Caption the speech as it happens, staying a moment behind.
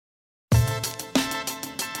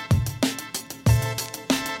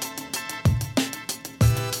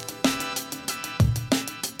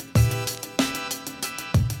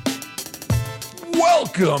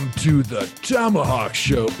Welcome to the Tomahawk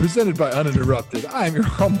Show, presented by Uninterrupted. I am your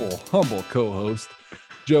humble co-host,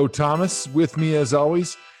 Joe Thomas. With me, as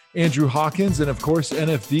always, Andrew Hawkins, and of course,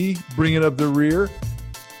 NFD, bringing up the rear.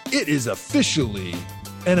 It is officially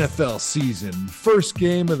NFL season. First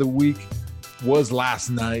game of the week was last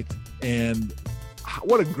night, and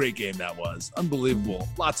what a great game that was. Unbelievable.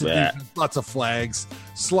 Lots of defense, lots of flags,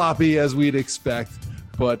 sloppy as we'd expect.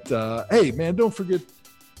 But, hey, man, don't forget,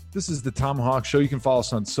 this is the Tomahawk Show. You can follow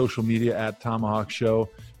us on social media at Tomahawk Show.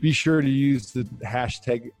 Be sure to use the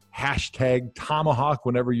hashtag Tomahawk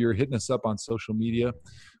whenever you're hitting us up on social media.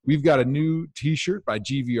 We've got a new T-shirt by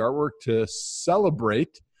GV Artwork to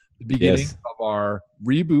celebrate the beginning of our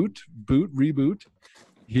reboot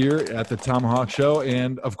here at the Tomahawk Show.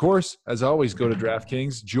 And, of course, as always, go to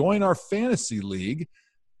DraftKings. Join our fantasy league.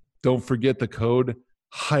 Don't forget the code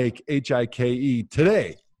HIKE, H-I-K-E,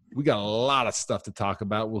 today. We got a lot of stuff to talk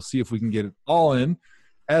about. We'll see if we can get it all in.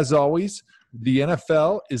 As always, the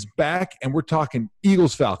NFL is back, and we're talking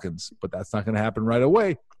Eagles-Falcons, but that's not going to happen right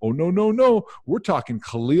away. Oh, no. We're talking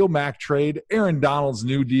Khalil Mack trade, Aaron Donald's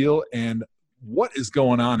new deal, and what is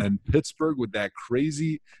going on in Pittsburgh with that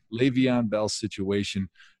crazy Le'Veon Bell situation.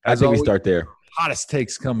 I think we start there. Hottest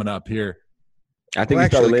takes coming up here. I think we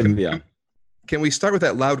start with Le'Veon. Can we start with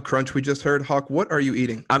that loud crunch we just heard? Hawk, what are you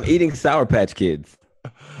eating? I'm eating Sour Patch Kids.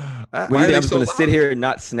 I'm just going to sit here and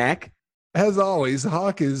not snack? As always,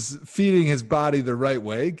 Hawk is feeding his body the right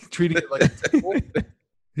way, treating it like a tool.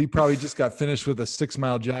 He probably just got finished with a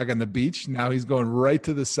 6-mile jog on the beach. Now he's going right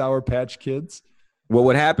to the Sour Patch Kids. Well,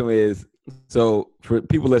 what happened is, so for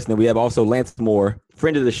people listening, we have also Lance Moore,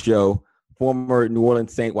 friend of the show, former New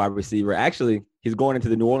Orleans Saint wide receiver. Actually, he's going into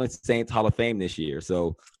the New Orleans Saints Hall of Fame this year.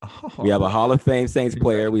 So we have a Hall of Fame Saints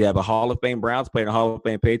player. We have a Hall of Fame Browns player and a Hall of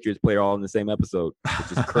Fame Patriots player all in the same episode,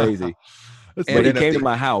 which is crazy. But he came to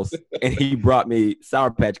my house, and he brought me Sour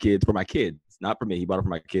Patch Kids for my kids. Not for me. He bought it for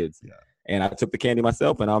my kids. Yeah. And I took the candy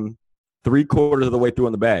myself, and I'm 3/4 of the way through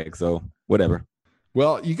in the bag. So whatever.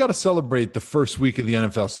 Well, you got to celebrate the first week of the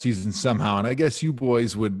NFL season somehow, and I guess you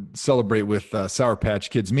boys would celebrate with Sour Patch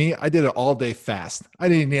Kids. Me, I did it all day fast. I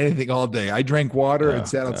didn't eat anything all day. I drank water and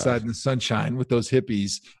sat outside in the sunshine with those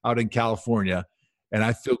hippies out in California, and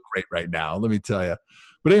I feel great right now, let me tell you.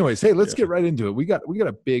 But anyways, hey, let's get right into it. We got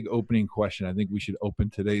a big opening question I think we should open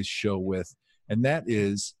today's show with, and that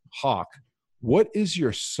is, Hawk, what is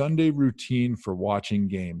your Sunday routine for watching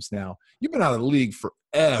games? Now, you've been out of the league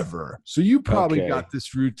forever, so you probably got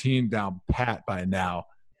this routine down pat by now.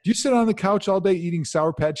 Do you sit on the couch all day eating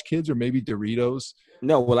Sour Patch Kids or maybe Doritos?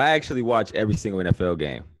 No, well, I actually watch every single NFL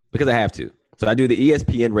game because I have to. So I do the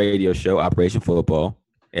ESPN radio show, Operation Football,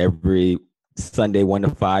 every Sunday, 1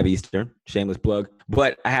 to 5 Eastern. Shameless plug.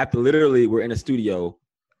 But I have to we're in a studio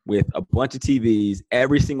with a bunch of TVs.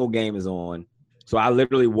 Every single game is on. So I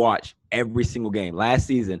literally watch every single game. Last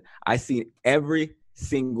season, I seen every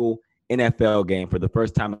single NFL game for the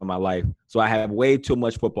first time in my life. So I have way too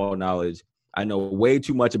much football knowledge. I know way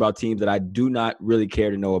too much about teams that I do not really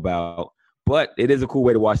care to know about. But it is a cool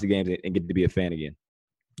way to watch the games and get to be a fan again.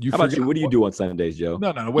 How about you? What do you do on Sundays, Joe?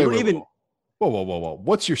 No. Wait. Whoa.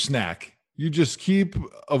 What's your snack? You just keep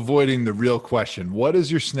avoiding the real question. What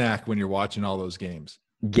is your snack when you're watching all those games?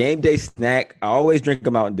 Game day snack. I always drink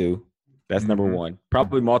a Mountain Dew. That's number one.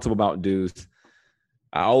 Probably multiple Mountain Dews.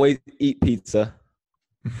 I always eat pizza.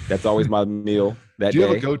 That's always my meal that day. Do you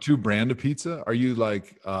have a go-to brand of pizza? Are you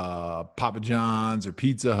like Papa John's or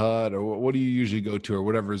Pizza Hut, or what do you usually go to, or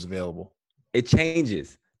whatever is available? It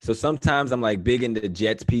changes. So sometimes I'm like big into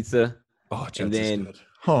Jets pizza. Oh, Jets and then is good.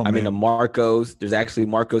 I'm into Marco's. There's actually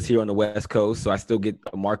Marco's here on the West Coast, so I still get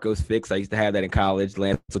a Marco's fix. I used to have that in college.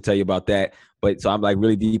 Lance will tell you about that. But so I'm like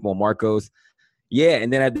really deep on Marco's. Yeah,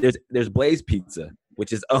 and then there's Blaze Pizza,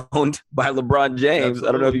 which is owned by LeBron James. Absolutely.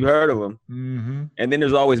 I don't know if you've heard of him. Mm-hmm. And then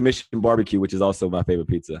there's always Mission Barbecue, which is also my favorite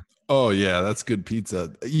pizza. Oh, yeah, that's good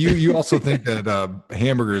pizza. You also think that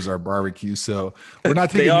hamburgers are barbecue, so we're not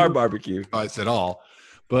taking they are barbecue advice at all.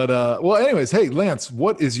 But, well, anyways, hey, Lance,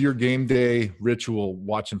 what is your game day ritual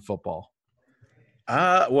watching football?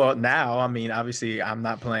 Well, now, I mean, obviously I'm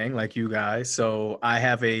not playing like you guys. So I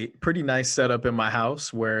have a pretty nice setup in my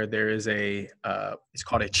house where there is it's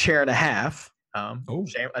called a chair and a half.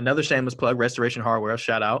 Another shameless plug, Restoration Hardware,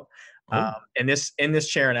 shout out. In this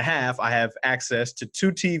chair and a half, I have access to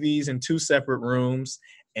 2 TVs in 2 separate rooms,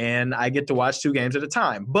 and I get to watch 2 games at a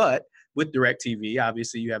time. But with DirecTV,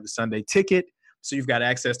 obviously you have the Sunday ticket. So you've got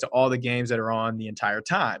access to all the games that are on the entire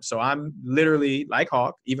time. So I'm literally like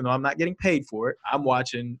Hawk, even though I'm not getting paid for it, I'm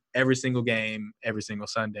watching every single game, every single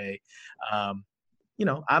Sunday.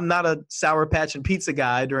 I'm not a Sour Patch and pizza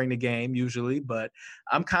guy during the game usually, but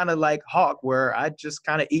I'm kind of like Hawk, where I just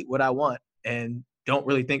kind of eat what I want and don't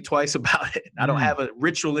really think twice about it. I don't have a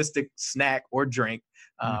ritualistic snack or drink.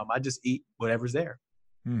 I just eat whatever's there.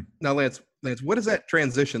 Now, Lance, what is that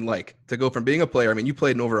transition like to go from being a player? I mean, you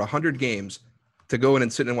played in over 100 games to go in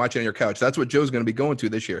and sit and watch it on your couch. That's what Joe's going to be going to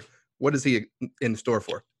this year. What is he in store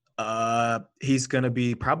for? He's going to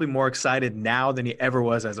be probably more excited now than he ever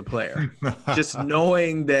was as a player. Just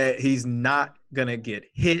knowing that he's not going to get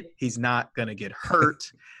hit. He's not going to get hurt.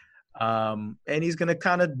 And he's going to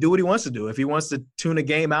kind of do what he wants to do. If he wants to tune a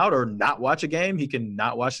game out or not watch a game, he can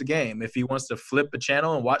not watch the game. If he wants to flip a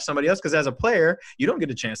channel and watch somebody else, because as a player, you don't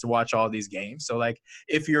get a chance to watch all these games. So, like,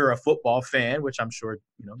 if you're a football fan, which I'm sure,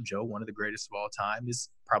 Joe, one of the greatest of all time, is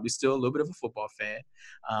probably still a little bit of a football fan,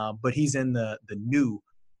 but he's in the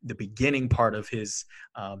beginning part of his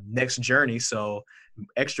next journey. So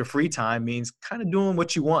extra free time means kind of doing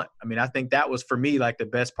what you want. I mean, I think that was for me, like, the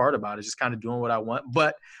best part about it, just kind of doing what I want.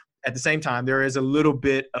 But at the same time, there is a little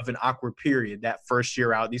bit of an awkward period that first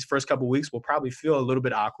year out. These first couple of weeks will probably feel a little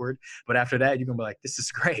bit awkward, but after that, you're going to be like, this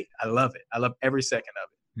is great. I love it. I love every second of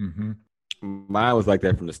it. Mm-hmm. Mine was like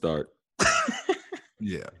that from the start.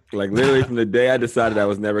 Yeah. Like, literally from the day I decided I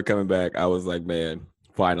was never coming back, I was like, man,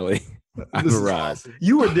 finally. I've arrived. Awesome.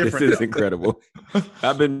 You were different. This is incredible.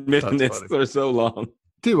 I've been missing this for so long.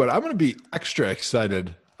 Dude, what, I'm going to be extra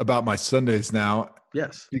excited about my Sundays now.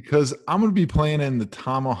 Yes. Because I'm going to be playing in the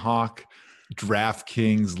Tomahawk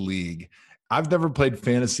DraftKings League. I've never played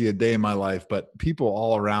fantasy a day in my life, but people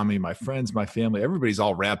all around me, my friends, my family, everybody's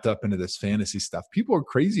all wrapped up into this fantasy stuff. People are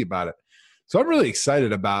crazy about it. So I'm really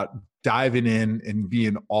excited about diving in and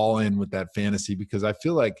being all in with that fantasy, because I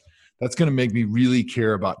feel like that's going to make me really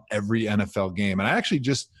care about every NFL game. And I actually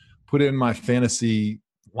just put in my fantasy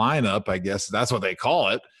lineup, I guess that's what they call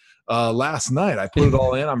it, last night. I put it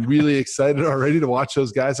all in. I'm really excited already to watch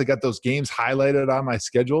those guys. I got those games highlighted on my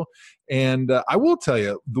schedule. And I will tell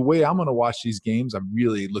you, the way I'm going to watch these games, I'm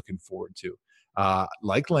really looking forward to.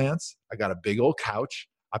 Like Lance, I got a big old couch.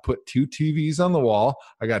 I put 2 TVs on the wall.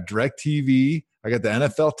 I got DirecTV. I got the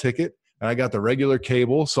NFL ticket. And I got the regular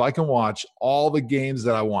cable, so I can watch all the games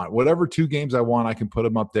that I want. Whatever 2 games I want, I can put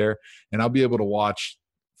them up there, and I'll be able to watch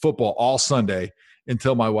football all Sunday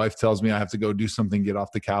until my wife tells me I have to go do something, get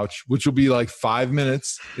off the couch, which will be like 5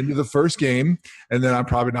 minutes into the first game, and then I'm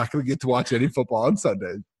probably not going to get to watch any football on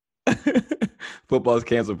Sunday. Football's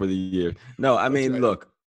canceled for the year. No, I mean, right.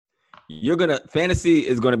 Look, fantasy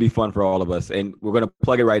is going to be fun for all of us, and we're going to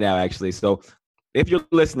plug it right now, actually. So if you're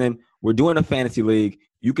listening, we're doing a fantasy league.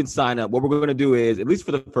 You can sign up. What we're going to do is, at least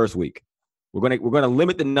for the first week, we're going to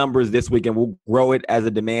limit the numbers this week, and we'll grow it as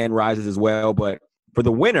the demand rises as well. But for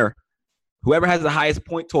the winner, whoever has the highest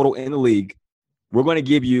point total in the league, we're going to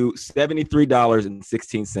give you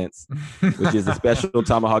 $73.16, which is a special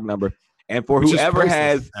Tomahawk number. And for whoever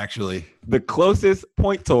has actually the closest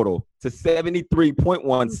point total to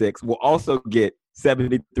 73.16 will also get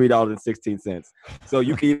 $73.16. So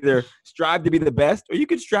you can either strive to be the best, or you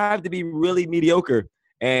can strive to be really mediocre,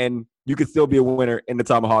 and you can still be a winner in the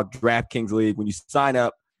Tomahawk DraftKings League. When you sign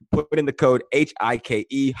up, put in the code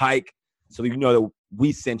HIKE, hike, so you know that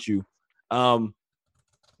we sent you.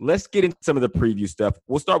 Let's get into some of the preview stuff.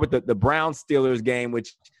 We'll start with the Browns-Steelers game,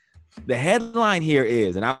 which the headline here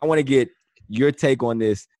is, and I want to get your take on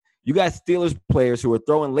this. You got Steelers players who are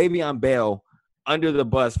throwing Le'Veon Bell under the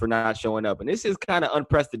bus for not showing up. And this is kind of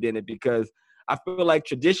unprecedented, because I feel like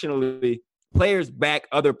traditionally players back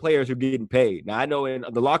other players who are getting paid. Now, I know in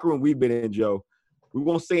the locker room we've been in, Joe, we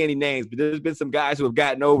won't say any names, but there's been some guys who have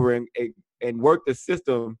gotten over and worked the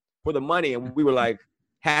system for the money. And we were like,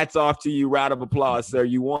 hats off to you, round of applause, sir,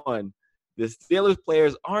 you won. The Steelers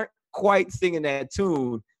players aren't quite singing that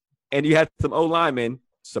tune. And you had some O-linemen,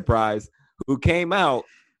 surprise, who came out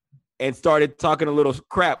and started talking a little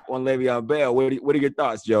crap on Le'Veon Bell. What are your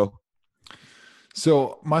thoughts, Joe?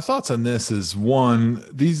 So my thoughts on this is, one,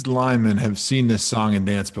 these linemen have seen this song and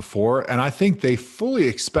dance before, and I think they fully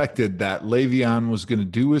expected that Le'Veon was going to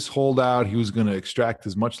do his holdout. He was going to extract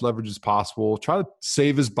as much leverage as possible, try to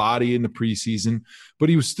save his body in the preseason, but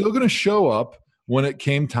he was still going to show up when it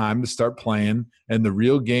came time to start playing and the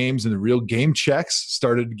real games and the real game checks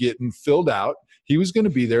started getting filled out. He was going to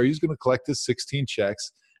be there. He was going to collect his 16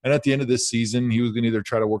 checks. And at the end of this season, he was going to either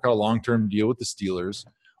try to work out a long-term deal with the Steelers,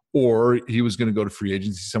 or he was going to go to free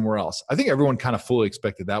agency somewhere else. I think everyone kind of fully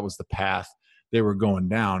expected that was the path they were going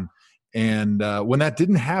down. And when that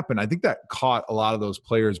didn't happen, I think that caught a lot of those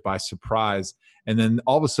players by surprise. And then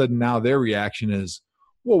all of a sudden now their reaction is,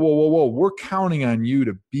 whoa, we're counting on you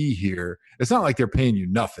to be here. It's not like they're paying you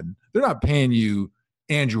nothing. They're not paying you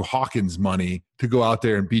Andrew Hawkins money to go out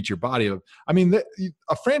there and beat your body up. I mean,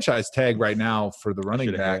 a franchise tag right now for the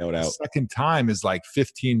running back, the second time is like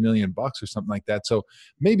 $15 million or something like that. So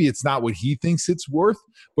maybe it's not what he thinks it's worth,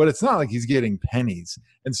 but it's not like he's getting pennies.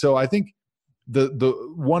 And so I think the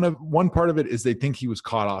one part of it is they think he was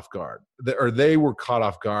caught off guard, or they were caught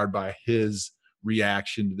off guard by his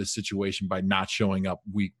reaction to the situation by not showing up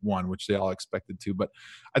week one, which they all expected to. But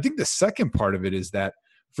I think the second part of it is that,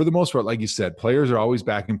 for the most part, like you said, players are always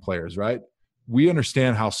backing players, right? We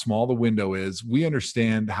understand how small the window is. We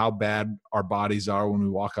understand how bad our bodies are when we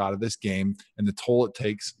walk out of this game and the toll it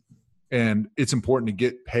takes. And it's important to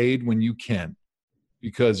get paid when you can,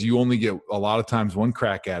 because you only get a lot of times one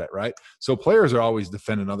crack at it, right? So players are always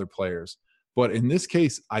defending other players. But in this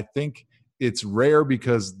case, I think it's rare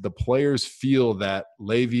because the players feel that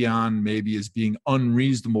Le'Veon maybe is being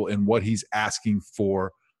unreasonable in what he's asking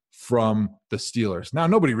for from the Steelers. Now,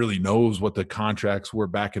 nobody really knows what the contracts were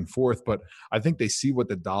back and forth, but I think they see what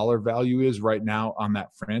the dollar value is right now on that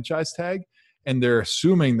franchise tag, and they're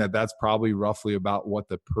assuming that that's probably roughly about what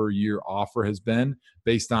the per year offer has been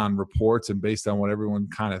based on reports and based on what everyone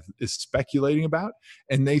kind of is speculating about.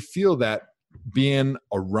 And they feel that being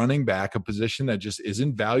a running back, a position that just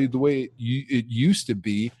isn't valued the way it used to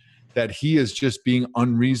be, that he is just being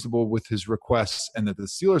unreasonable with his requests, and that the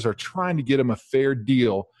Steelers are trying to get him a fair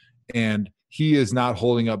deal, and he is not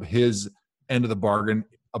holding up his end of the bargain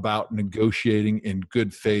about negotiating in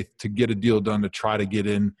good faith to get a deal done to try to get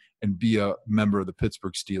in and be a member of the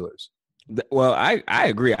Pittsburgh Steelers. Well, I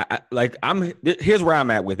agree. Here's where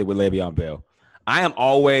I'm at with it with Le'Veon Bell. I am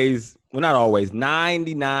always, well, not always,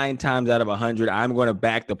 99 times out of 100, I'm going to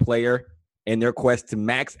back the player in their quest to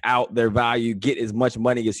max out their value, get as much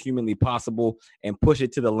money as humanly possible, and push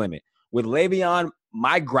it to the limit. With Le'Veon,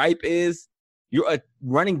 my gripe is you're a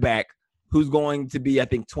running back who's going to be, I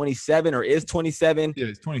think, 27 or is 27. Yeah,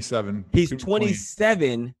 he's 27. He's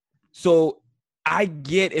 27. So I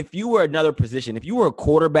get, if you were another position, if you were a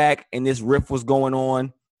quarterback and this riff was going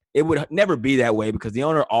on, it would never be that way because the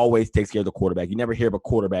owner always takes care of the quarterback. You never hear of a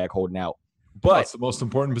quarterback holding out. But that's the most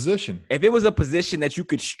important position. If it was a position that you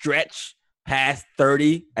could stretch past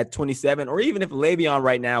 30 at 27, or even if Le'Veon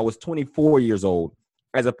right now was 24 years old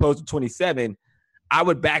as opposed to 27, I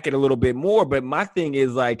would back it a little bit more. But my thing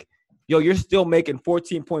is like, yo, you're still making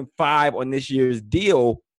 14.5 on this year's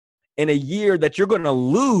deal in a year that you're going to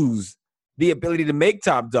lose the ability to make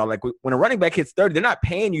top dollar. Like when a running back hits 30, they're not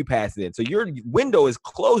paying you past it. So your window is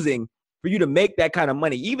closing for you to make that kind of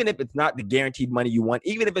money, even if it's not the guaranteed money you want,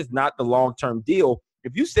 even if it's not the long-term deal.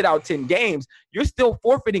 If you sit out 10 games, you're still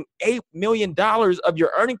forfeiting $8 million of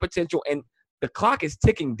your earning potential, and the clock is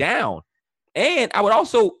ticking down. And I would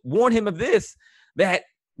also warn him of this, that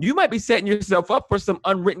you might be setting yourself up for some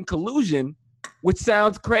unwritten collusion, which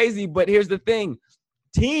sounds crazy, but here's the thing.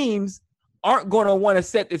 Teams aren't going to want to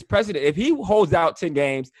set this precedent. If he holds out 10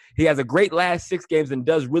 games, he has a great last 6 games and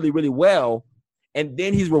does really, really well, and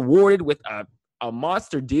then he's rewarded with a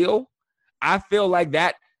monster deal, I feel like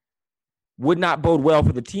that would not bode well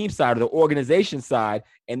for the team side or the organization side,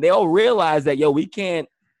 and they'll realize that, yo, we can't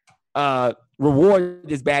reward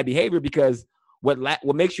this bad behavior because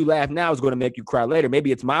what makes you laugh now is going to make you cry later.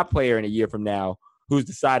 Maybe it's my player in a year from now who's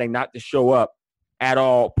deciding not to show up at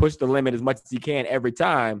all, push the limit as much as he can every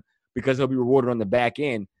time because he'll be rewarded on the back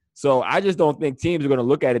end. So I just don't think teams are going to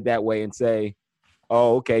look at it that way and say,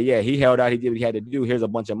 oh, okay, yeah, he held out, he did what he had to do, here's a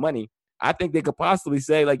bunch of money. I think they could possibly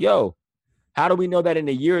say, like, yo, how do we know that in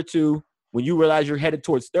a year or two when you realize you're headed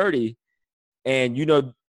towards 30 and you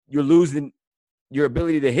know you're losing your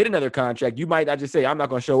ability to hit another contract, you might not just say, I'm not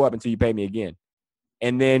going to show up until you pay me again.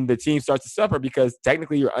 And then the team starts to suffer because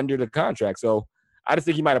technically you're under the contract. So I just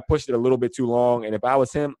think he might have pushed it a little bit too long. And if I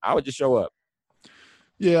was him, I would just show up.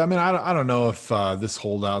 Yeah, I mean, I don't know if this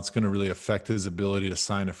holdout's going to really affect his ability to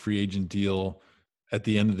sign a free agent deal at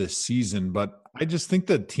the end of this season. But I just think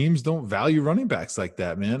that teams don't value running backs like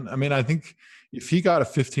that, man. I mean, I think if he got a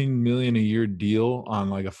 $15 million a year deal on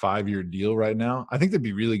like a 5-year deal right now, I think that'd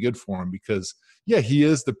be really good for him because, yeah, he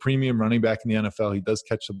is the premium running back in the NFL. He does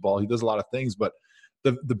catch the ball. He does a lot of things, but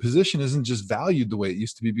the position isn't just valued the way it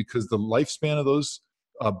used to be because the lifespan of those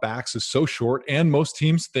backs is so short, and most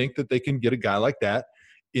teams think that they can get a guy like that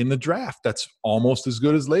in the draft that's almost as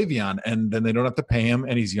good as Le'Veon, and then they don't have to pay him,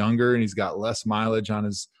 and he's younger and he's got less mileage on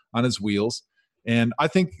his wheels. And I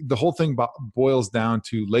think the whole thing boils down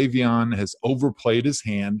to Le'Veon has overplayed his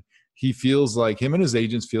hand. He feels like him and his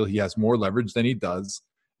agents feel he has more leverage than he does,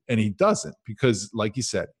 and he doesn't because, like you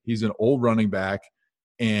said, he's an old running back.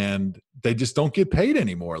 and they just don't get paid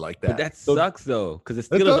anymore like that. But that sucks though, because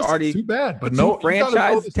the That Steelers does, already too bad. But two no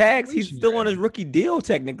franchise tags. He's still on his rookie. rookie deal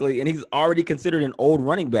technically, and he's already considered an old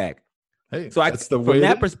running back. Hey, So that's the way from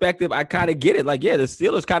that perspective, I kind of get it. Like, yeah, the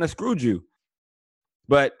Steelers kind of screwed you.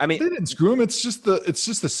 But I mean, they didn't screw him. It's just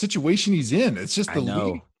the situation he's in. It's just the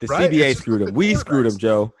league. The right? CBA screwed him. We screwed him,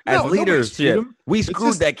 Joe. As leadership, we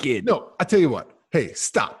screwed that kid. No, I tell you what. Hey,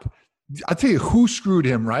 stop. I tell you who screwed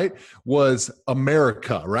him, right? Was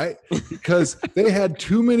America, right? Because they had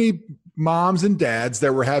too many moms and dads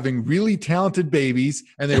that were having really talented babies,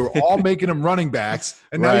 and they were all making them running backs.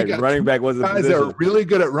 And now you got running back wasn't guys that are really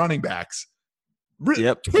good at running backs.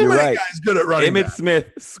 Yep, too many guys good at running Emmitt back. Smith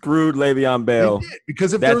screwed Le'Veon Bell. They did,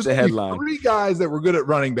 because if that's there was the only headline. 3 guys that were good at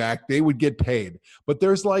running back, they would get paid. But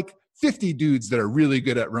there's like 50 dudes that are really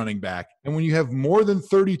good at running back. And when you have more than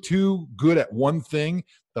 32 good at one thing,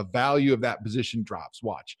 the value of that position drops.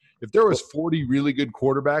 Watch. If there was 40 really good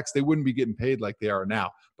quarterbacks, they wouldn't be getting paid like they are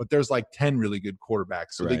now. But there's like 10 really good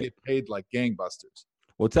quarterbacks, so they get paid like gangbusters.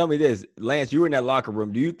 Well, tell me this, Lance, you were in that locker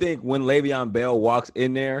room. Do you think when Le'Veon Bell walks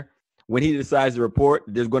in there, when he decides to report,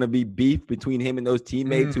 there's going to be beef between him and those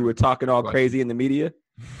teammates who were talking all crazy in the media?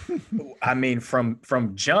 I mean, from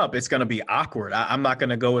jump, it's going to be awkward. I'm not going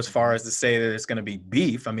to go as far as to say that it's going to be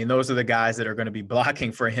beef. I mean, those are the guys that are going to be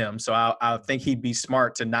blocking for him. So I think he'd be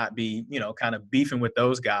smart to not be, kind of beefing with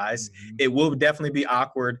those guys. Mm-hmm. It will definitely be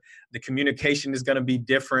awkward. The communication is going to be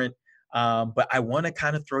different. But I want to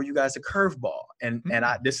kind of throw you guys a curveball. And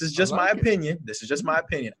this is just my opinion. This is just my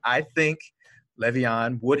opinion. I think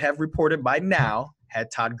Le'Veon would have reported by now had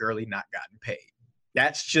Todd Gurley not gotten paid.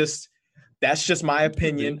 That's just my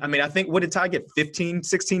opinion. I mean, I think, what did Todd get?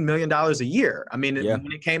 $16 million a year. I mean,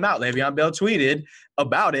 when it came out, Le'Veon Bell tweeted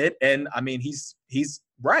about it. And I mean, he's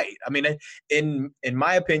right. I mean, in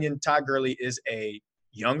my opinion, Todd Gurley is a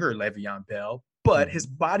younger Le'Veon Bell, but his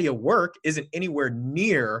body of work isn't anywhere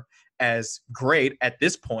near as great at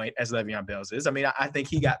this point as Le'Veon Bell's is. I mean, I think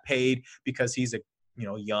he got paid because he's a,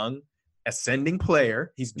 young ascending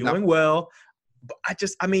player. He's doing well. But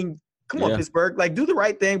come on, Pittsburgh, like, do the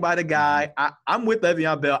right thing by the guy. I'm with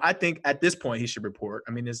Le'Veon Bell. I think at this point he should report.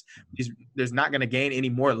 I mean, there's not going to gain any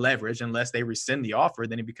more leverage unless they rescind the offer.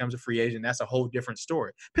 Then he becomes a free agent. That's a whole different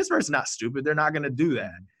story. Pittsburgh's not stupid. They're not going to do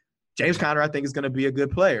that. James Conner, I think, is going to be a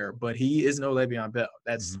good player, but he is no Le'Veon Bell.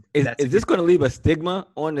 Is this going to leave a stigma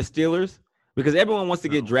on the Steelers? Because everyone wants to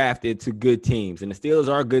get drafted to good teams, and the Steelers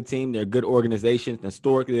are a good team. They're good organizations.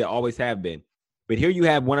 Historically, they always have been. But here you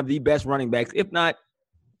have one of the best running backs, if not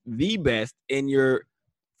the best, in your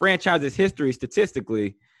franchise's history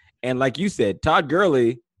statistically. And like you said, Todd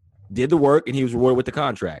Gurley did the work, and he was rewarded with the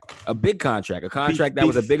contract, a big contract, that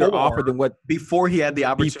was a bigger offer than what before he had the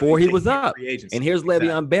opportunity. Before he was up, and here's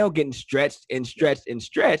Le'Veon Bell getting stretched,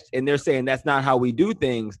 and they're saying that's not how we do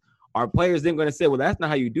things. Our players then going to say, well, that's not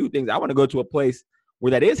how you do things. I want to go to a place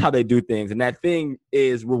where that is how they do things, and that thing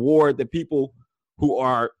is reward the people who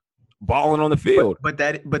are balling on the field. But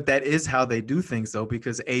that is how they do things, though,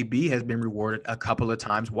 because AB has been rewarded a couple of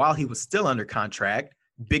times while he was still under contract.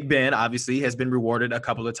 Big Ben, obviously, has been rewarded a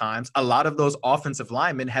couple of times. A lot of those offensive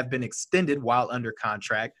linemen have been extended while under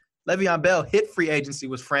contract. Le'Veon Bell hit free agency,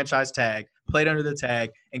 was franchise tag, played under the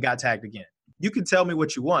tag, and got tagged again. You can tell me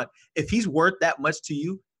what you want. If he's worth that much to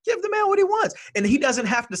you, give the man what he wants. And he doesn't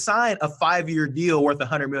have to sign a 5-year deal worth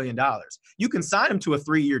 $100 million. You can sign him to a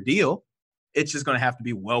 3-year deal. It's just going to have to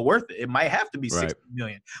be well worth it. It might have to be $60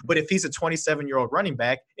 million. But if he's a 27-year-old running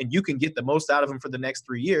back and you can get the most out of him for the next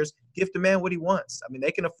 3 years, give the man what he wants. I mean,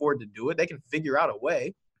 they can afford to do it. They can figure out a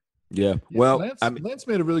way. Yeah. Well, Lance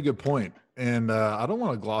made a really good point, and I don't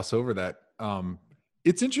want to gloss over that.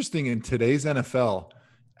 It's interesting in today's NFL,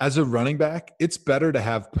 as a running back, it's better to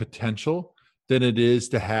have potential than it is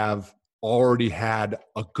to have already had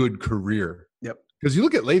a good career. Yep. Because you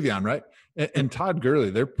look at Le'Veon, right? And Todd Gurley,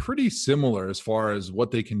 they're pretty similar as far as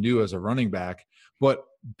what they can do as a running back. But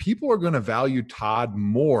people are going to value Todd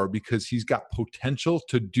more because he's got potential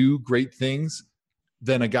to do great things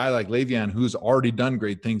than a guy like Le'Veon, who's already done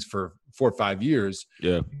great things for 4 or 5 years.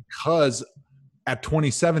 Yeah. Because at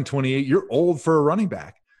 27, 28, you're old for a running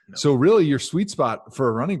back. No. So really your sweet spot for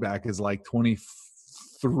a running back is like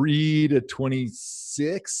 23 to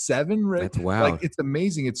 26, 7, right? That's wild. Like, it's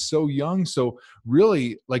amazing. It's so young. So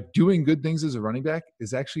really, like, doing good things as a running back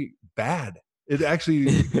is actually bad. It actually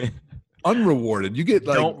unrewarded. You get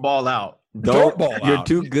like, don't ball out. Don't ball out. You're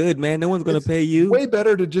too good, man. No one's going to pay you. Way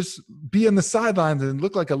better to just be in the sidelines and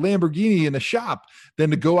look like a Lamborghini in the shop than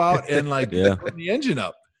to go out and like turn the engine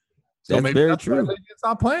up. So that's maybe very true. It's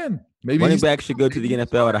not playing. Maybe running back should go to the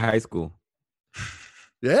NFL out of high school.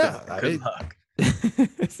 Yeah. Good luck.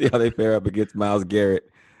 See how they fare up against Myles Garrett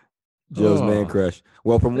Joe's man crush.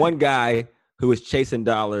 Well, from one guy who was chasing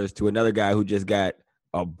dollars to another guy who just got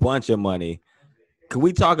a bunch of money, can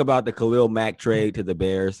we talk about the Khalil Mack trade to the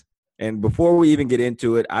Bears? And before we even get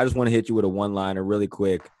into it, I just want to hit you with a one-liner really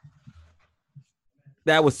quick.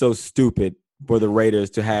 That was so stupid for the Raiders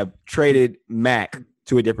to have traded Mack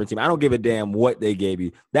to a different team. I don't give a damn what they gave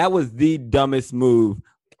you. That was the dumbest move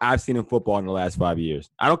I've seen in football in the last 5 years.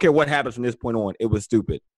 I don't care what happens from this point on. It was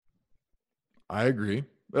stupid. I agree.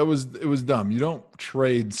 It was dumb. You don't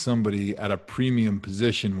trade somebody at a premium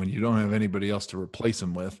position when you don't have anybody else to replace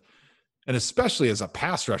them with. And especially as a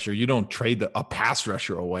pass rusher, you don't trade a pass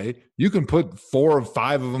rusher away. You can put 4 or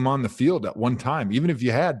 5 of them on the field at one time. Even if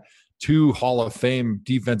you had 2 Hall of Fame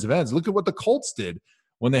defensive ends, look at what the Colts did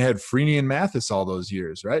when they had Freeney and Mathis all those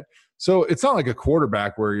years, right? So it's not like a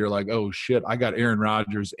quarterback where you're like, oh, shit, I got Aaron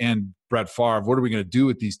Rodgers and Brett Favre. What are we going to do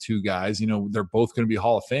with these 2 guys? You know, they're both going to be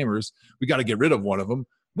Hall of Famers. We got to get rid of one of them.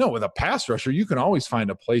 No, with a pass rusher, you can always find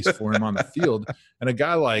a place for him on the field. And a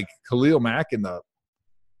guy like Khalil Mack in the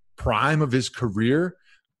prime of his career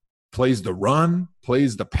plays the run,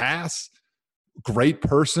 plays the pass, great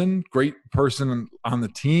person on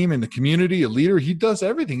the team and the community, a leader. He does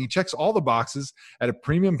everything. He checks all the boxes at a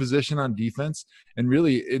premium position on defense. And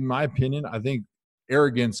really, in my opinion, I think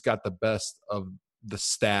arrogance got the best of the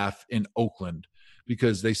staff in Oakland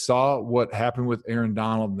because they saw what happened with Aaron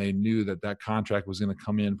Donald and they knew that contract was going to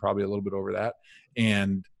come in probably a little bit over that.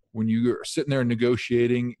 And when you're sitting there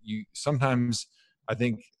negotiating, sometimes I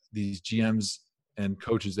think these GMs and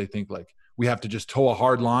coaches, they think like, we have to just toe a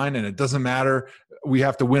hard line and it doesn't matter. We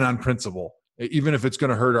have to win on principle, even if it's going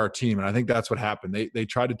to hurt our team. And I think that's what happened. They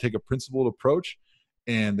tried to take a principled approach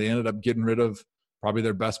and they ended up getting rid of probably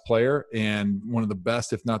their best player and one of the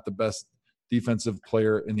best, if not the best defensive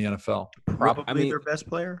player in the NFL. Probably their best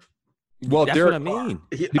player. Well, that's what I mean.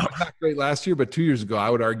 He was not great last year, but 2 years ago,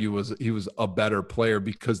 I would argue he was a better player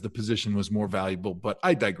because the position was more valuable. But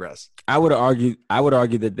I digress. I would argue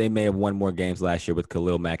that they may have won more games last year with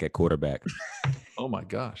Khalil Mack at quarterback. Oh my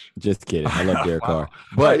gosh! Just kidding. I love Derek Carr,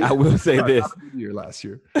 but I will say this: last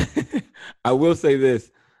year, I will say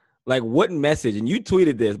this. Like, what message? And you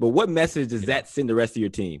tweeted this, but what message does that send the rest of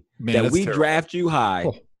your team? Man, that we terrible. Draft you high.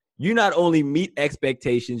 Oh. You not only meet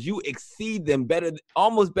expectations, you exceed them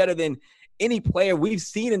almost better than any player we've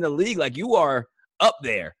seen in the league. Like, you are up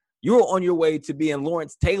there. You're on your way to being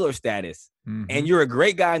Lawrence Taylor status. Mm-hmm. And you're a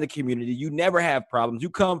great guy in the community. You never have problems.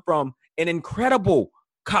 You come from an incredible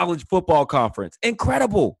college football conference.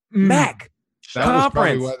 Incredible. MAC that conference. Was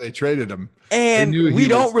probably why they traded him. And we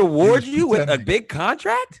don't reward you with a big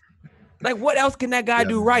contract? Like, what else can that guy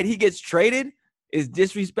do right? He gets traded? Is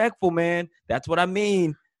disrespectful, man. That's what I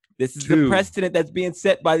mean. This is the precedent that's being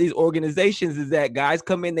set by these organizations is that guys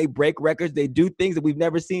come in, they break records, they do things that we've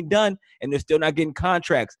never seen done, and they're still not getting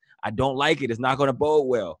contracts. I don't like it. It's not going to bode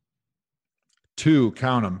well. 2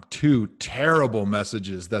 terrible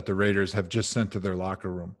messages that the Raiders have just sent to their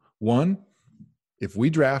locker room. 1, if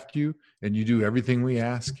we draft you and you do everything we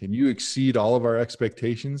ask and you exceed all of our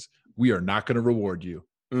expectations, we are not going to reward you.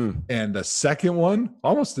 And the second one,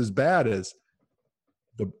 almost as bad as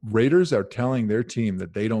the Raiders are telling their team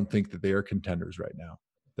that they don't think that they are contenders right now,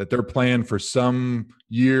 that they're playing for some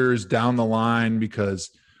years down the line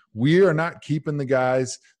because we are not keeping the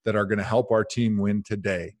guys that are going to help our team win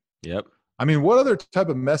today. Yep. I mean, what other type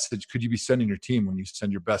of message could you be sending your team when you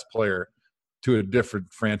send your best player to a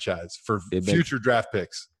different franchise for future draft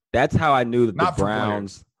picks? That's how I knew that the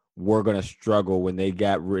Browns were going to struggle when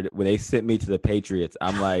they sent me to the Patriots.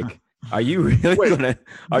 I'm like, are you really going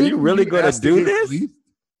to do this? Released?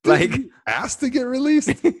 Like, asked to get released,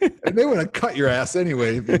 and they would have cut your ass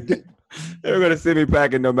anyway. They were going to send me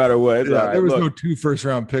packing no matter what. Yeah, there was no 2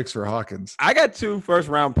 first-round picks for Hawkins. I got 2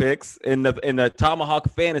 first-round picks in the Tomahawk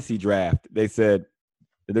fantasy draft. They said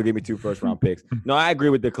that they'll give me 2 first-round picks. No, I agree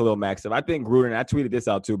with the Khalil Mack stuff. I think Gruden. I tweeted this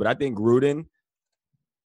out too, but I think Gruden,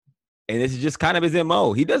 and this is just kind of his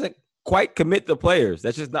MO. He doesn't quite commit the players.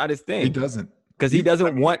 That's just not his thing. He doesn't. Because he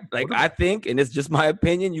doesn't want, I think, and it's just my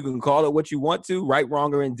opinion, you can call it what you want to, right,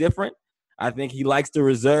 wrong, or indifferent. I think he likes to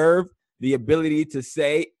reserve the ability to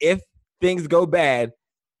say, if things go bad,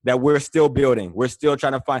 that we're still building. We're still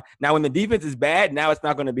trying to find. Now, when the defense is bad, now it's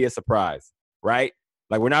not going to be a surprise, right?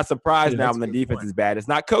 Like, we're not surprised now when the defense is bad. It's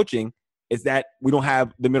not coaching. It's that we don't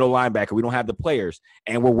have the middle linebacker. We don't have the players,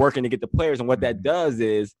 and we're working to get the players. And what that does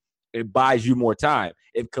is it buys you more time.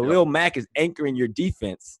 If Khalil Mack is anchoring your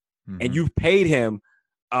defense, and you've paid him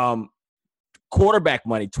quarterback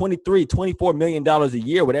money, $24 million a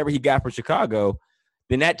year, whatever he got for Chicago,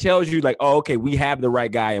 then that tells you like, oh, okay, we have the right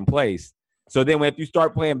guy in place. So then if you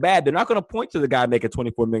start playing bad, they're not going to point to the guy making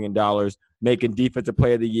 $24 million, making defensive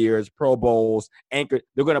player of the years, Pro Bowls, anchor.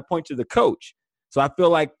 They're going to point to the coach. So I feel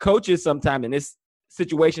like coaches sometimes in this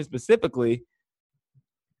situation specifically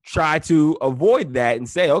try to avoid that and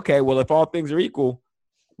say, okay, well, if all things are equal,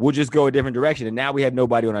 we'll just go a different direction. And now we have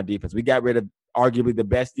nobody on our defense. We got rid of arguably the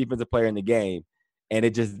best defensive player in the game, and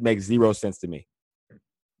it just makes zero sense to me.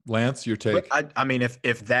 Lance, your take? I mean,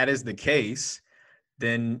 if that is the case,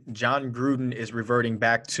 then John Gruden is reverting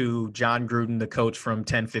back to John Gruden, the coach from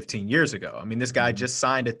 10, 15 years ago. I mean, this guy just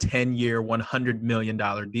signed a 10-year, $100 million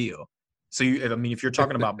deal. So, if you're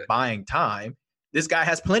talking about buying time, this guy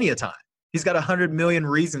has plenty of time. He's got 100 million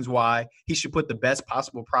reasons why he should put the best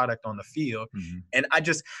possible product on the field. Mm-hmm. And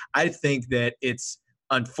I think that it's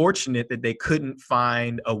unfortunate that they couldn't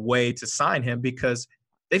find a way to sign him because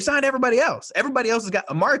they've signed everybody else. Everybody else has got –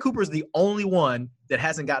 Amari Cooper is the only one that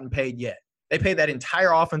hasn't gotten paid yet. They paid that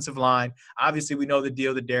entire offensive line. Obviously, we know the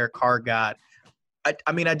deal that Derek Carr got.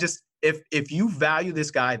 If you value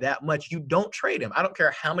this guy that much, you don't trade him. I don't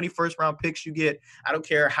care how many first-round picks you get. I don't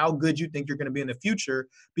care how good you think you're going to be in the future,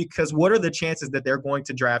 because what are the chances that they're going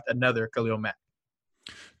to draft another Khalil Mack?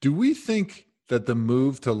 Do we think that the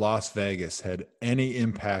move to Las Vegas had any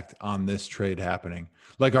impact on this trade happening?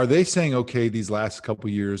 Like, are they saying, okay, these last couple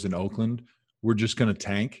years in Oakland, we're just going to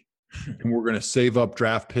tank and we're going to save up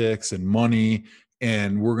draft picks and money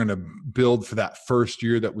and we're going to build for that first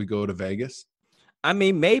year that we go to Vegas? I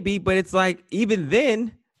mean, maybe, but it's like, even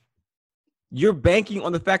then, you're banking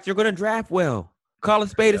on the fact you're going to draft well. Call a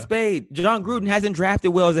spade a spade. John Gruden hasn't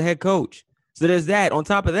drafted well as a head coach. So there's that. On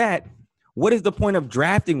top of that, what is the point of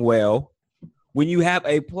drafting well when you have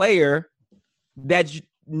a player that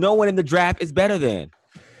no one in the draft is better than?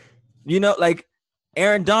 You know, like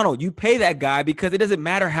Aaron Donald, you pay that guy because it doesn't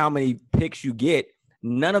matter how many picks you get.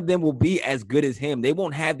 None of them will be as good as him. They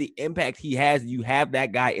won't have the impact he has. You have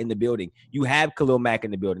that guy in the building. You have Khalil Mack in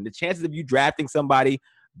the building. The chances of you drafting somebody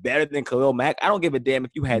better than Khalil Mack, I don't give a damn if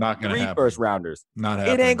you had 3 first rounders. Not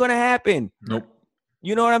happening. It ain't going to happen. Nope.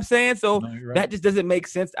 You know what I'm saying? So right. That just doesn't make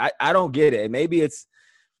sense. I don't get it. And maybe it's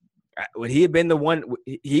would he have been the one?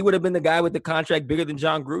 He would have been the guy with the contract bigger than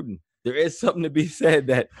John Gruden. There is something to be said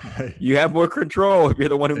that you have more control if you're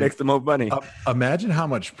the one who makes the most money. Imagine how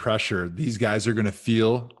much pressure these guys are going to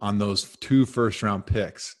feel on those 2 first-round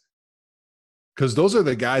picks. Because those are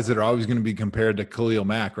the guys that are always going to be compared to Khalil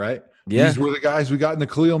Mack, right? Yeah. These were the guys we got in the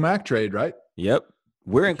Khalil Mack trade, right? Yep.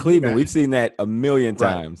 We're in Cleveland. We've seen that a million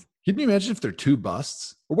times. Can you imagine if they're 2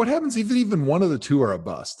 busts? Or what happens if even one of the 2 are a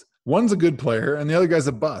bust? One's a good player and the other guy's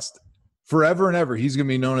a bust. Forever and ever, he's going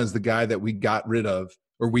to be known as the guy that we got rid of.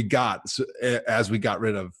 Or we got as we got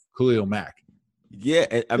rid of Khalil Mack.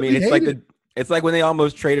 Yeah, I mean, it's like when they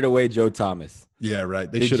almost traded away Joe Thomas. Yeah,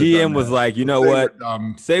 right. The GM was like, you know what?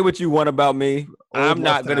 Say what you want about me. I'm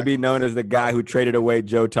not going to be known as the guy who traded away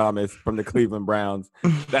Joe Thomas from the Cleveland Browns.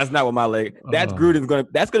 That's not what my leg. That's Gruden's going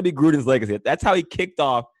to. That's going to be Gruden's legacy. That's how he kicked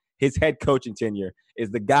off his head coaching tenure.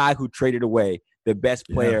 Is the guy who traded away the best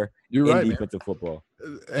player in defensive football.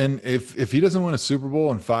 And if he doesn't win a Super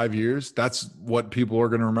Bowl in 5 years, that's what people are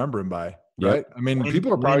going to remember him by, right? Yep. I mean,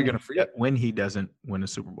 people are probably going to forget when he doesn't win a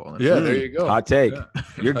Super Bowl. There you go. Hot take. Yeah.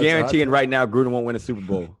 You're guaranteeing right now Gruden won't win a Super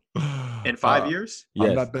Bowl. In 5 years? Yes.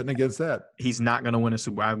 I'm not betting against that. He's not going to win a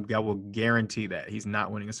Super Bowl. I will guarantee that. He's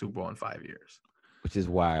not winning a Super Bowl in 5 years. Which is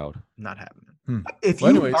wild. Not happening.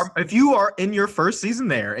 If you are in your first season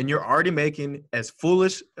there and you're already making as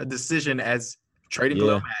foolish a decision as trading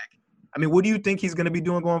Khalil Mack, I mean, what do you think he's going to be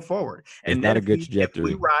doing going forward? And it's not a good trajectory. If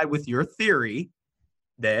we ride with your theory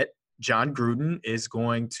that John Gruden is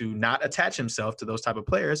going to not attach himself to those type of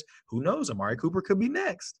players, who knows? Amari Cooper could be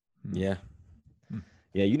next. Yeah.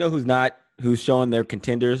 Yeah, you know who's showing their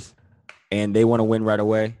contenders and they want to win right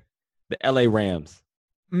away? The LA Rams.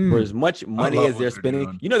 For as much money as they're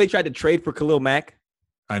spending. You know, they tried to trade for Khalil Mack.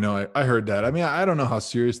 I know. I heard that. I mean, I don't know how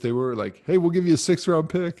serious they were. Like, hey, we'll give you a 6th-round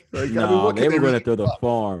pick. Like, no, they were going to throw the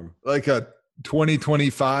farm. Like a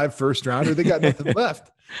 2025 first rounder. They got nothing left.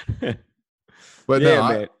 But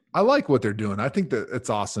man. I like what they're doing. I think that it's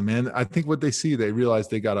awesome, man. I think what they see, they realize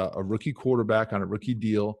they got a rookie quarterback on a rookie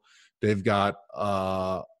deal. They've got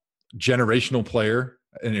a generational player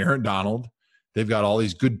in Aaron Donald. They've got all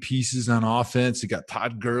these good pieces on offense. They got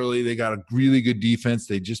Todd Gurley. They got a really good defense.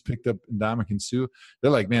 They just picked up Ndamukong Suh. They're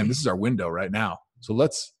like, man, this is our window right now. So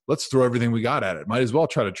let's throw everything we got at it. Might as well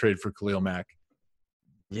try to trade for Khalil Mack.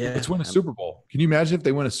 Yeah. Let's win a Super Bowl. Can you imagine if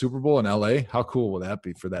they win a Super Bowl in LA? How cool would that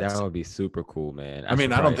be for that? That would be super cool, man. I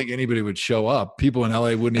mean, I don't think anybody would show up. People in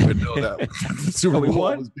LA wouldn't even know that the Super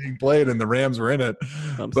Bowl was being played and the Rams were in it.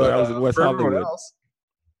 I was in West Hollywood. All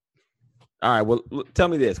right. Well, tell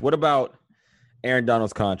me this. What about Aaron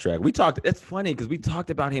Donald's contract. It's funny because we talked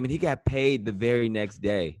about him and he got paid the very next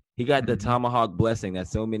day. He got the tomahawk blessing that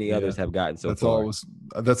so many others have gotten so far.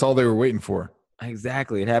 That's all they were waiting for.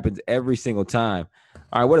 Exactly. It happens every single time.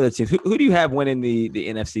 All right, what are the teams? Who do you have winning the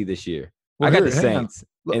NFC this year? Well, I got the Saints.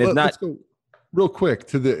 Let's go real quick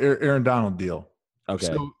to the Aaron Donald deal. Okay.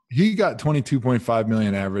 So he got 22.5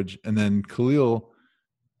 million average, and then Khalil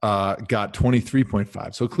got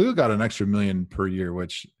 23.5. So Khalil got an extra million per year,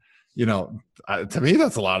 which, to me,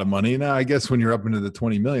 that's a lot of money. Now, I guess when you're up into the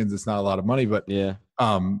 20 millions, it's not a lot of money, but yeah.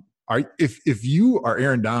 If you are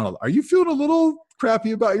Aaron Donald, are you feeling a little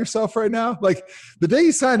crappy about yourself right now? Like the day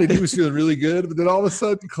he signed it, he was feeling really good, but then all of a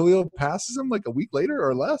sudden Khalil passes him like a week later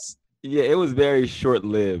or less. Yeah, it was very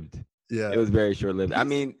short-lived. Yeah, it was very short-lived. I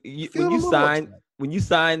mean, when you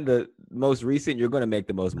sign the most recent, you're going to make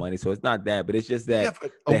the most money, so it's not that. But it's just that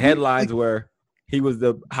the headlines were he was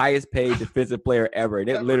the highest paid defensive player ever, and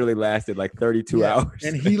it literally lasted like 32 hours.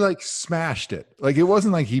 And he smashed it. Like it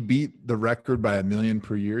wasn't like he beat the record by $1 million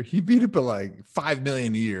per year. He beat it by like $5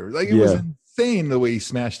 million a year. Like it was insane the way he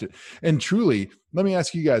smashed it. And truly, let me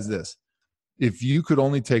ask you guys this: if you could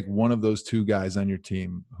only take one of those two guys on your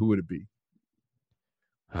team, who would it be?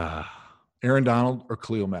 Aaron Donald or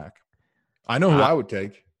Khalil Mack? I know who I would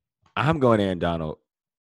take. I'm going Aaron Donald.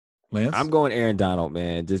 Lance? I'm going Aaron Donald,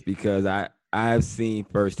 man, just because I've seen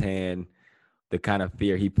firsthand the kind of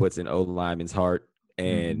fear he puts in O lineman's heart.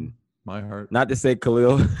 And my heart. Not to say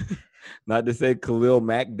Khalil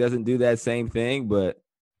Mack doesn't do that same thing, but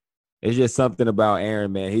it's just something about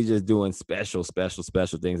Aaron, man. He's just doing special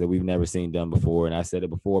things that we've never seen done before. And I said it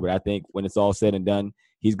before, but I think when it's all said and done,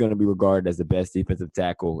 he's going to be regarded as the best defensive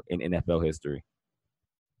tackle in NFL history.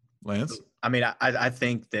 Lance? I mean, I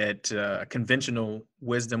think that conventional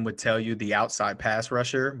wisdom would tell you the outside pass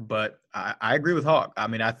rusher, but I agree with Hawk. I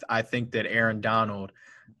mean, I think that Aaron Donald,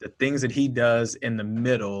 the things that he does in the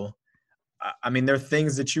middle, I mean, they're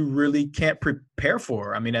things that you really can't prepare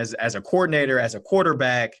for. I mean, as a coordinator, as a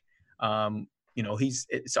quarterback,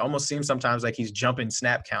 it almost seems sometimes like he's jumping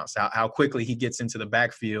snap counts, how quickly he gets into the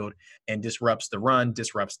backfield and disrupts the run,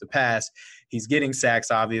 disrupts the pass. He's getting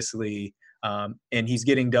sacks, obviously. And he's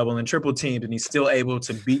getting double and triple teamed, and he's still able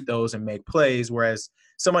to beat those and make plays. Whereas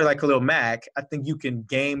somebody like Khalil Mack, I think you can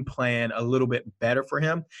game plan a little bit better for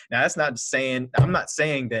him. Now, I'm not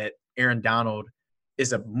saying that Aaron Donald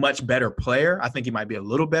is a much better player. I think he might be a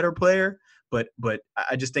little better player, but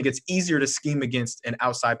I just think it's easier to scheme against an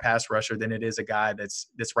outside pass rusher than it is a guy that's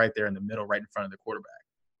right there in the middle, right in front of the quarterback.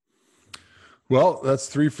 Well, that's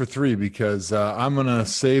 3 for 3 because I'm going to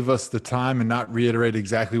save us the time and not reiterate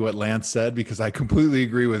exactly what Lance said because I completely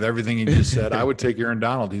agree with everything he just said. I would take Aaron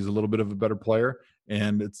Donald. He's a little bit of a better player,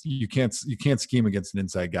 and you can't scheme against an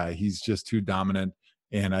inside guy. He's just too dominant,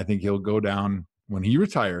 and I think he'll go down when he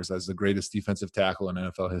retires as the greatest defensive tackle in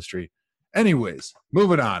NFL history. Anyways,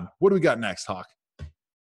 moving on. What do we got next, Hawk?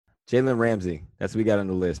 Jalen Ramsey. That's what we got on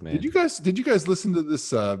the list, man. Did you guys listen to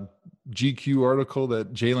this GQ article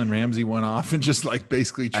that Jalen Ramsey went off and just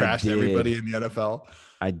basically trashed everybody in the NFL?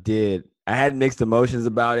 I did. I had mixed emotions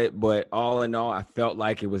about it, but all in all, I felt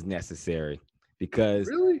like it was necessary because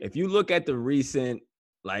if you look at the recent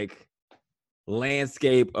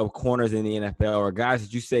landscape of corners in the NFL or guys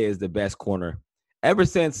that you say is the best corner, ever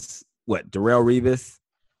since Darrelle Revis,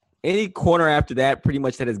 any corner after that pretty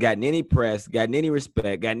much that has gotten any press, gotten any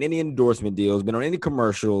respect, gotten any endorsement deals, been on any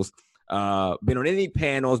commercials, been on any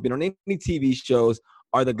panels, been on any TV shows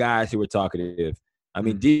are the guys who were talkative. I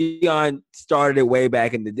mean, Dion started it way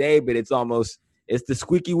back in the day, but it's the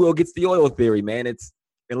squeaky wheel gets the oil theory, man. It's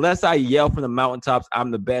unless I yell from the mountaintops,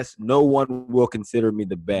 I'm the best, no one will consider me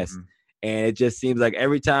the best. And it just seems like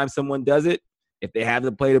every time someone does it, if they have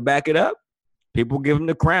the play to back it up, people give him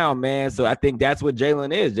the crown, man. So I think that's what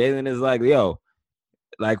Jalen is. Jalen is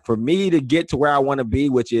for me to get to where I want to be,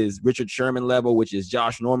 which is Richard Sherman level, which is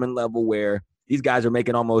Josh Norman level, where these guys are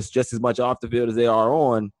making almost just as much off the field as they are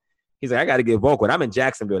on. He's like, I got to get vocal. I'm in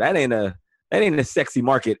Jacksonville. That ain't a sexy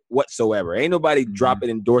market whatsoever. Ain't nobody dropping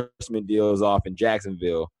endorsement deals off in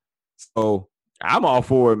Jacksonville. So I'm all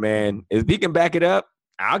for it, man. If he can back it up,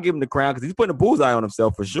 I'll give him the crown because he's putting a bullseye on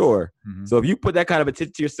himself for sure. So if you put that kind of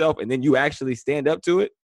attention to yourself and then you actually stand up to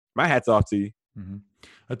it, my hat's off to you.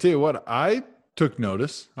 I'll tell you what, I took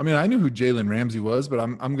notice. I mean, I knew who Jalen Ramsey was, but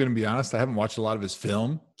I'm going to be honest, I haven't watched a lot of his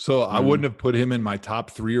film. So I wouldn't have put him in my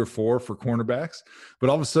top 3 or 4 for cornerbacks.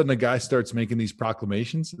 But all of a sudden, a guy starts making these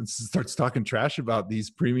proclamations and starts talking trash about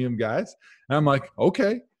these premium guys. And I'm like,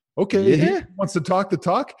 okay, he wants to talk the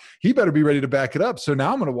talk. He better be ready to back it up. So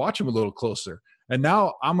now I'm going to watch him a little closer. And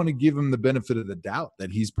now I'm going to give him the benefit of the doubt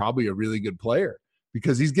that he's probably a really good player.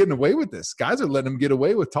 because he's getting away with this. Guys are letting him get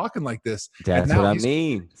away with talking like this. That's what I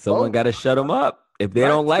mean. Someone got to shut him up. If they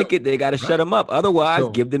don't like it, they got to shut him up. Otherwise,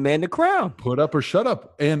 give the man the crown. Put up or shut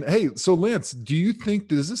up. And hey, so Lance, do you think,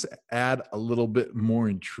 does this add a little bit more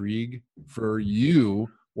intrigue for you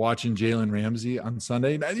watching Jalen Ramsey on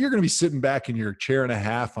Sunday? Now, you're going to be sitting back in your chair and a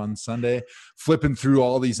half on Sunday, flipping through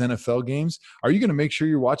all these NFL games. Are you going to make sure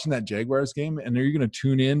you're watching that Jaguars game? And are you going to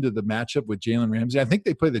tune in to the matchup with Jalen Ramsey? I think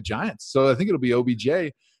they play the Giants. So I think it'll be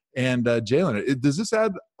OBJ and Jalen. Does this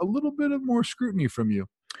add a little bit of more scrutiny from you?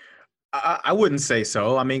 I wouldn't say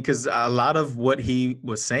so. I mean, because a lot of what he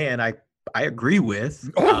was saying, I agree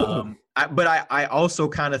with. But I also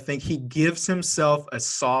kind of think he gives himself a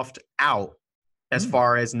soft out as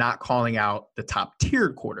far as not calling out the top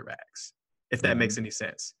tiered quarterbacks, if that makes any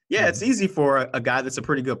sense. Yeah, it's easy for a guy that's a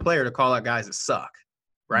pretty good player to call out guys that suck,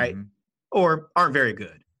 right? Or aren't very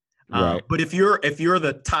good. Right. But if you're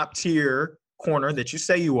the top tier corner that you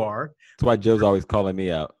say you are, that's why Joe's always calling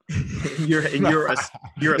me out. You're a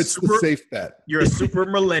it's super the safe bet. You're a super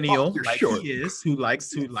millennial, like short. he is, who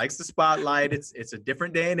likes the spotlight. It's a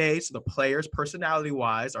different day and age, so the players, personality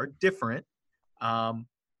wise, are different.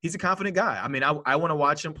 He's a confident guy. I mean, I want to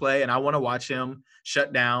watch him play, and I want to watch him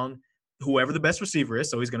shut down whoever the best receiver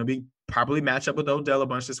is. So he's going to be probably match up with Odell a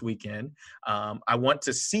bunch this weekend. I want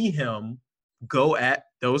to see him go at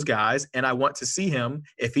those guys, and I want to see him,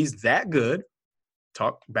 if he's that good,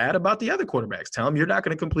 talk bad about the other quarterbacks. Tell him you're not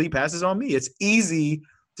going to complete passes on me. It's easy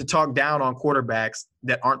to talk down on quarterbacks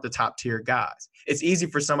that aren't the top tier guys. It's easy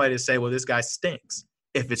for somebody to say, well, this guy stinks,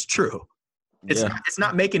 if it's true. It's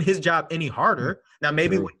not making his job any harder. Now,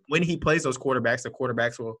 maybe when he plays those quarterbacks, the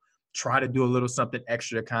quarterbacks will try to do a little something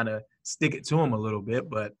extra to kind of stick it to him a little bit.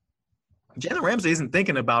 But Jalen Ramsey isn't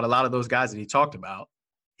thinking about a lot of those guys that he talked about.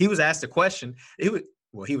 He was asked a question.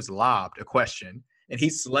 He was lobbed a question, and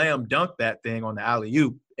he slam dunked that thing on the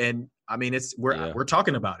alley-oop. And I mean, we're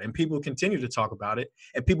talking about it, and people continue to talk about it,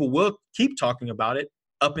 and people will keep talking about it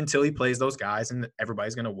up until he plays those guys, and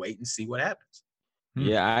everybody's going to wait and see what happens.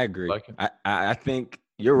 Yeah, I agree. I think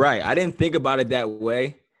you're right. I didn't think about it that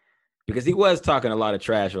way because he was talking a lot of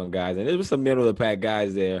trash on guys, and there was some middle of the pack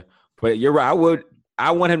guys there. But you're right.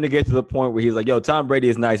 I want him to get to the point where he's like, yo, Tom Brady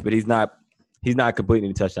is nice, but he's not completing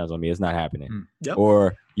any touchdowns on me. It's not happening. Yep.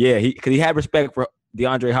 Or because he had respect for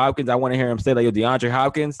DeAndre Hopkins. I want to hear him say, like, yo, DeAndre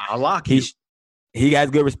Hopkins, I'll lock you. He has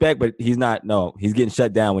good respect, but he's not. No, he's getting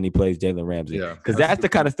shut down when he plays Jalen Ramsey. Yeah, because that's the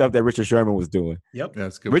kind of stuff that Richard Sherman was doing. Yep,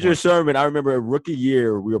 that's good. Richard Sherman, I remember a rookie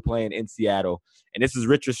year we were playing in Seattle, and this is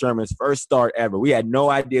Richard Sherman's first start ever. We had no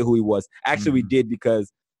idea who he was. Actually, we did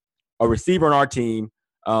because a receiver on our team,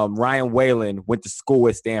 Ryan Whalen, went to school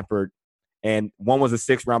at Stanford, and one was a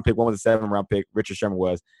 6th-round pick, one was a 7th-round pick. Richard Sherman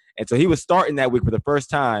was, and so he was starting that week for the first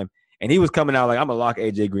time. And he was coming out like, I'm going to lock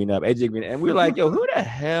AJ Green up. And we were like, yo, who the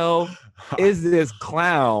hell is this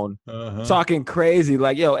clown talking crazy?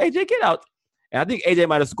 Like, yo, AJ, get out. And I think AJ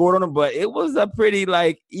might have scored on him, but it was a pretty,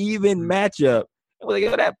 even matchup. It was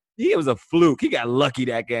like, it was a fluke. He got lucky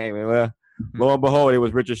that game. And, well, lo and behold, it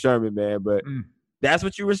was Richard Sherman, man. But that's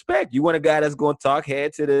what you respect. You want a guy that's going to talk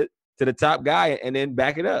head to the top guy and then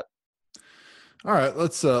back it up. All right,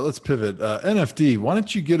 let's pivot. NFD, why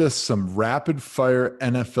don't you get us some rapid fire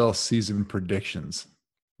NFL season predictions?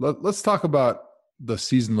 Let's talk about the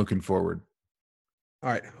season looking forward. All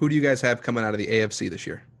right, who do you guys have coming out of the AFC this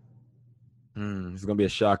year? It's gonna be a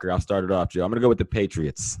shocker. I'll start it off, Joe. I'm gonna go with the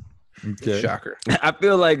Patriots. Okay. Shocker. I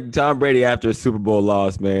feel like Tom Brady after a Super Bowl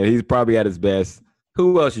loss, man, he's probably at his best.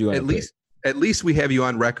 Who else you want? At least we have you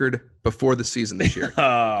on record before the season this year.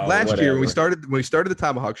 Last year when we started the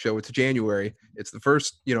Tomahawk Show, it's January. It's the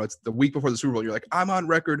first, it's the week before the Super Bowl. You're like, I'm on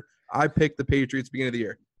record. I picked the Patriots beginning of the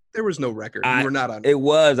year. There was no record. You were not on. It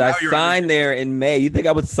was. I signed there in May. You think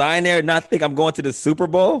I would sign there and not think I'm going to the Super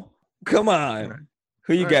Bowl? Come on. Right.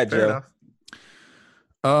 Who you got, Joe? Enough.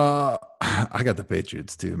 I got the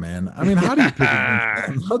Patriots too, man. I mean, how do you pick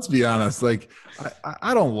them? Let's be honest.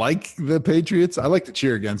 I don't like the Patriots. I like to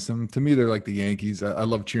cheer against them. To me, they're like the Yankees. I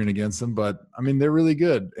love cheering against them, but I mean, they're really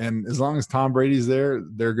good. And as long as Tom Brady's there,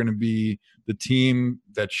 they're going to be the team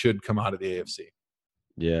that should come out of the AFC.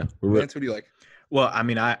 Yeah. Lance, what do you like? Well, I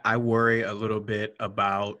mean, I worry a little bit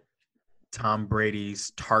about Tom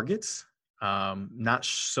Brady's targets. Not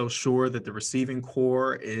so sure that the receiving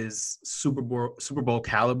core is Super Bowl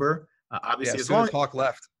caliber. Obviously, as long as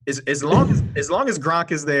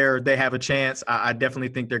Gronk is there, they have a chance. I definitely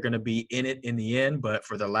think they're going to be in it in the end. But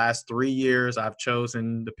for the last 3 years, I've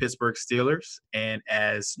chosen the Pittsburgh Steelers. And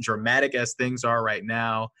as dramatic as things are right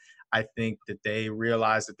now, I think that they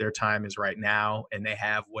realize that their time is right now, and they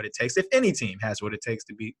have what it takes. If any team has what it takes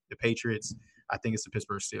to beat the Patriots, I think it's the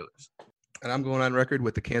Pittsburgh Steelers. And I'm going on record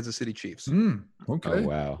with the Kansas City Chiefs. Okay. Oh,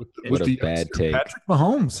 wow. With What a the bad take. Patrick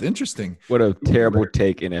Mahomes. Interesting. What a terrible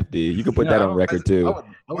take, NFD. You can put that on record, too.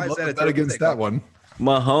 I would love to bet against that one.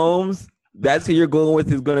 Mahomes, that's who you're going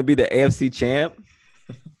with, is going to be the AFC champ?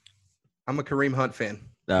 I'm a Kareem Hunt fan.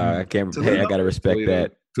 I can't. Hey, I got to respect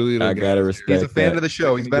that. I got to respect that. He's a fan of the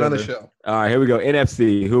show. He's been on the show. All right, here we go.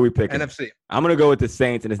 NFC. Who are we picking? NFC. I'm going to go with the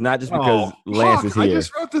Saints, and it's not just because Lance is here. I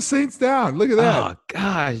just wrote the Saints down. Look at that. Oh,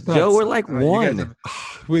 gosh. Joe, we're like one.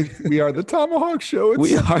 We are the Tomahawk Show.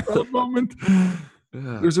 We are the moment.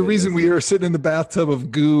 There's a reason we are sitting in the bathtub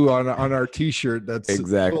of goo on our T-shirt. That's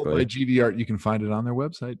exactly by GD Art. You can find it on their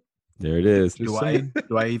website. There it is. Do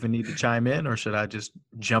I even need to chime in, or should I just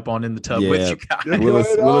jump on in the tub with you guys?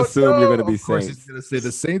 We'll assume you're going to be Saints. Of course, he's going to say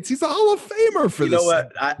the Saints. He's a Hall of Famer for this.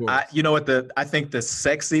 You know what? I think the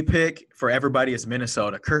sexy pick for everybody is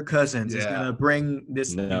Minnesota. Kirk Cousins is going to bring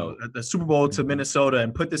this the Super Bowl to Minnesota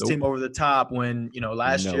and put this team over the top. When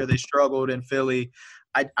last year they struggled in Philly.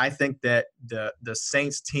 I think that the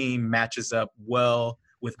Saints team matches up well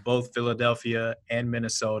with both Philadelphia and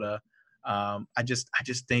Minnesota. I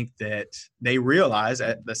just think that they realize,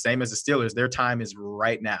 the same as the Steelers, their time is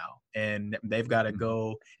right now, and they've got to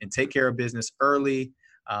go and take care of business early.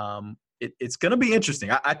 It's going to be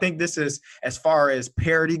interesting. I think this is, as far as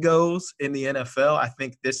parity goes in the NFL, I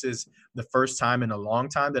think this is the first time in a long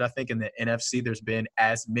time that I think in the NFC there's been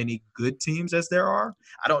as many good teams as there are.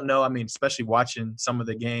 I don't know. I mean, especially watching some of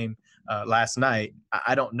the game last night,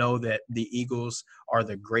 I don't know that the Eagles are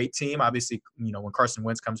the great team. Obviously, when Carson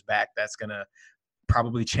Wentz comes back, that's going to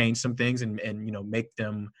probably change some things and make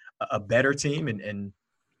them a better team. And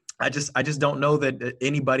I just don't know that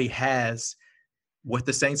anybody has what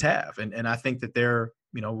the Saints have. And I think that they're,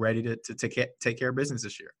 ready to take care of business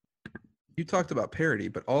this year. You talked about parity,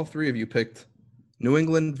 but all three of you picked New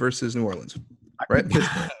England versus New Orleans, right?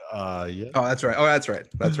 Yeah. Oh, that's right.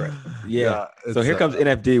 That's right. Yeah. So here comes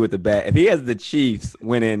NFD with the bat. If he has the Chiefs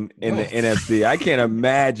winning in the NFC, I can't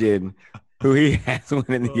imagine who he has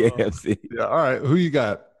winning the AFC. Yeah. All right. Who you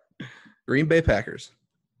got? Green Bay Packers.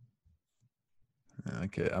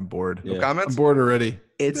 Okay, I'm bored. No comments? I'm bored already.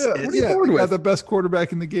 It's bored with. Got the best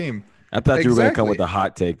quarterback in the game. I thought you were going to come with a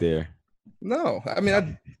hot take there. No, I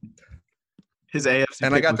mean, his AFC.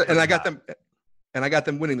 And I got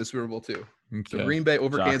them winning the Super Bowl too. Okay. So Green Bay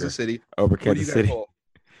over Kansas City. Over Kansas City.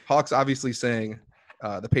 Hawks obviously saying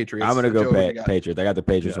the Patriots. I'm going to go Patriots. I got the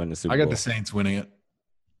Patriots winning the Super Bowl. I got the Saints winning it.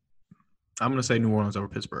 I'm going to say New Orleans over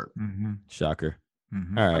Pittsburgh. Mm-hmm. Shocker.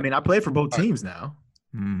 Mm-hmm. All right. I mean, I played for both teams now.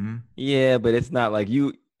 Mm-hmm. Yeah, but it's not like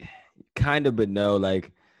you kind of, but no,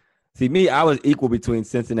 like, see me, I was equal between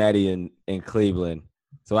Cincinnati and Cleveland.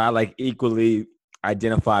 So I equally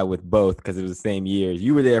identify with both because it was the same years.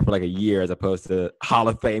 You were there for a year as opposed to Hall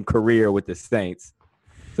of Fame career with the Saints.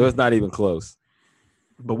 So it's not even close.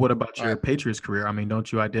 But what about your Patriots career? I mean,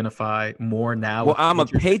 don't you identify more now? Well, I'm a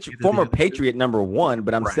former Patriot number one,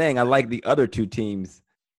 but I'm saying I like the other two teams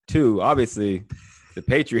too. Obviously, the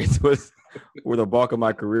Patriots where the bulk of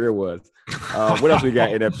my career was. What else we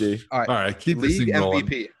got, NFD? All right. Keep League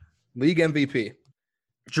MVP. League MVP.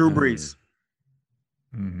 Drew Brees.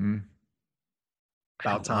 Mm-hmm.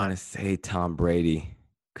 About time. I want to say Tom Brady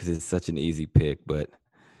because it's such an easy pick, but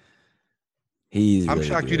I'm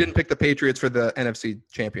shocked you didn't pick the Patriots for the NFC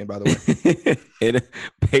champion, by the way.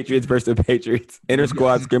 Patriots versus Patriots.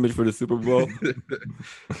 Inter-squad scrimmage for the Super Bowl.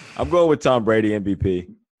 I'm going with Tom Brady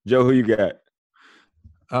MVP. Joe, who you got?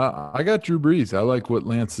 I got Drew Brees. I like what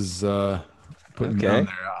Lance is putting down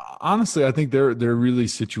there. Honestly, I think they're really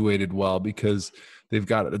situated well because they've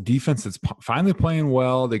got a defense that's finally playing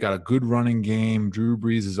well. They got a good running game. Drew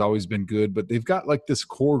Brees has always been good, but they've got this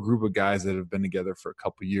core group of guys that have been together for a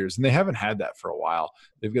couple of years, and they haven't had that for a while.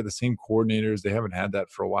 They've got the same coordinators. They haven't had that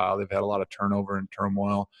for a while. They've had a lot of turnover and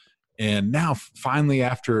turmoil. And now, finally,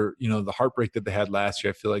 after the heartbreak that they had last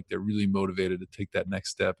year, I feel like they're really motivated to take that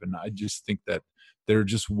next step. And I just think that they're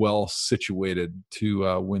just well situated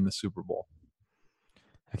to win the Super Bowl.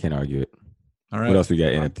 I can't argue it. All right. What else we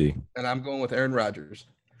got, NFT? And I'm going with Aaron Rodgers.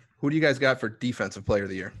 Who do you guys got for Defensive Player of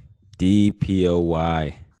the Year?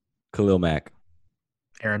 DPOY. Khalil Mack.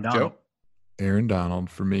 Aaron Donald. Joe? Aaron Donald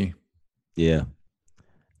for me. Yeah.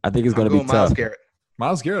 I think it's going to be tough.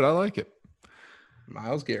 Myles Garrett, I like it.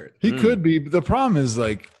 Myles Garrett. He could be. But the problem is,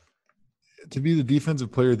 to be the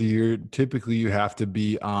Defensive Player of the Year, typically you have to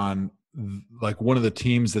be on one of the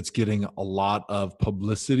teams that's getting a lot of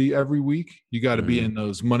publicity every week. You got to be in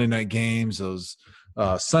those Monday night games, those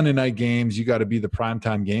Sunday night games. You got to be the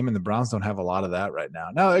primetime game, and the Browns don't have a lot of that right now.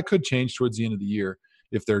 Now, it could change towards the end of the year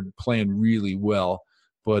if they're playing really well.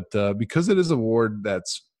 But because it is an award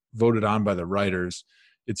that's voted on by the writers,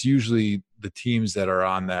 it's usually the teams that are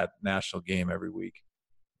on that national game every week.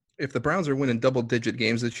 If the Browns are winning double-digit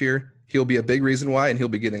games this year, he'll be a big reason why, and he'll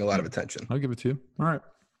be getting a lot of attention. I'll give it to you. All right.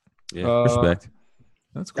 Yeah, respect.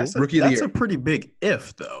 That's cool. Rookie of the year. That's a pretty big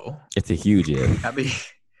if, though. It's a huge if. I mean,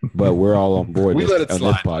 but we're all on board we let it on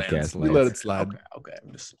slide, this podcast. We let it slide. Okay.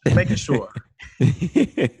 I'm just making sure.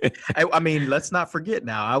 I mean, let's not forget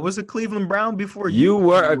now. I was a Cleveland Brown before you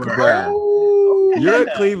were a Brown. You're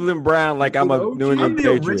a Cleveland Brown like I'm a New England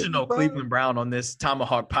Patriot. I'm the original Cleveland Brown on this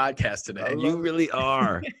Tomahawk podcast today. You really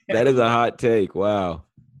are. That is a hot take. Wow.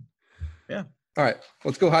 Yeah. All right.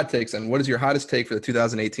 Let's go hot takes then. What is your hottest take for the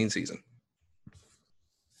 2018 season?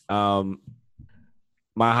 My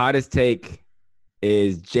hottest take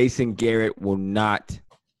is Jason Garrett will not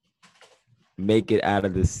make it out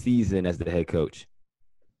of the season as the head coach.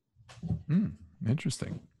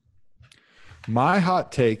 Interesting. My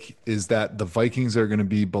hot take is that the Vikings are going to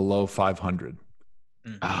be below 500.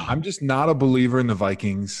 I'm just not a believer in the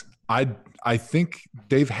Vikings. I think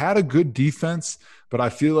they've had a good defense, but I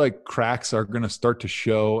feel like cracks are going to start to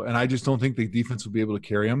show, and I just don't think the defense will be able to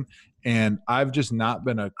carry them. And I've just not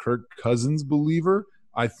been a Kirk Cousins believer.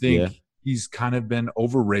 I think he's kind of been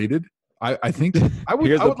overrated. I think I would.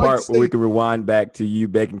 Here's I the would part like to where we can rewind back to you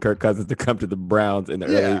begging Kirk Cousins to come to the Browns in the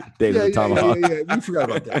early days of the Tomahawk. Yeah, we forgot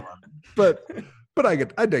about that one. But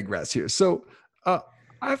I digress here. So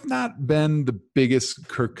I've not been the biggest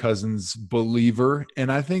Kirk Cousins believer,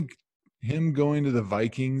 and I think him going to the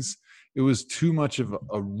Vikings, it was too much of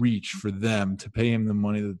a reach for them to pay him the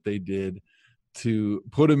money that they did, to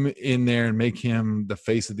put him in there and make him the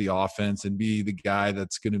face of the offense and be the guy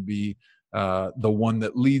that's going to be the one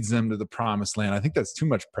that leads them to the promised land. I think that's too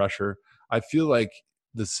much pressure. I feel like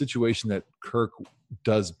the situation that Kirk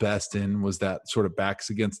does best in was that sort of backs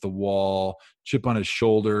against the wall, chip on his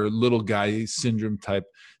shoulder, little guy syndrome type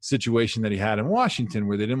situation that he had in Washington,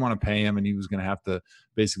 where they didn't want to pay him and he was going to have to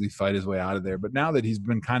basically fight his way out of there. But now that he's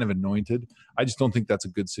been kind of anointed, I just don't think that's a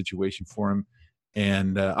good situation for him.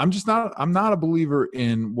 And I'm not a believer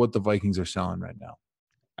in what the Vikings are selling right now.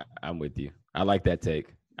 I'm with you. I like that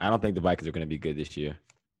take. I don't think the Vikings are going to be good this year.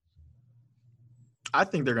 I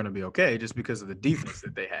think they're going to be okay just because of the defense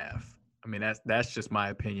that they have. I mean, that's just my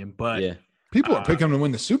opinion. But people are picking them to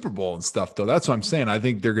win the Super Bowl and stuff, though. That's what I'm saying. I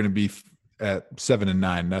think they're going to be at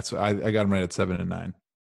 7-9. That's I got them right at 7-9.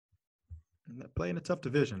 They're playing a tough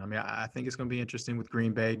division. I mean, I think it's going to be interesting with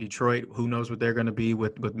Green Bay, Detroit. Who knows what they're going to be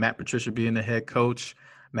with Matt Patricia being the head coach,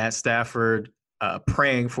 Matt Stafford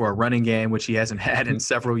praying for a running game, which he hasn't had in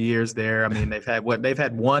several years there. I mean, they've had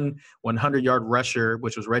one 100-yard rusher,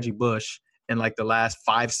 which was Reggie Bush, in like the last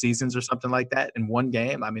 5 seasons or something like that in one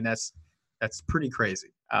game. I mean, that's pretty crazy.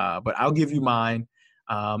 But I'll give you mine.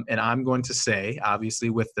 And I'm going to say, obviously,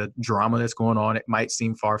 with the drama that's going on, it might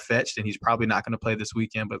seem far-fetched, and he's probably not going to play this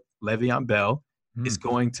weekend, but Le'Veon Bell is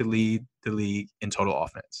going to lead the league in total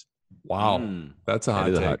offense. Wow. That's a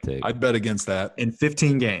hot take. I'd bet against that. In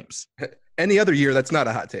 15 games. Any other year, that's not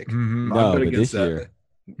a hot take. No, but this year,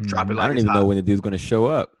 Drop it like I don't even know when the dude's going to show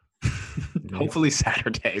up. Hopefully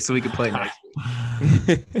Saturday, so we can play next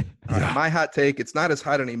week. My hot take, it's not as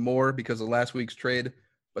hot anymore because of last week's trade,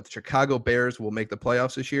 but the Chicago Bears will make the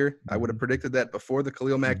playoffs this year. I would have predicted that before the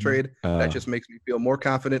Khalil Mack trade. That just makes me feel more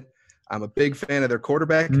confident. I'm a big fan of their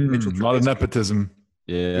quarterback, Mitchell Trubisky. A lot of nepotism.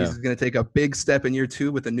 Yeah. He's going to take a big step in year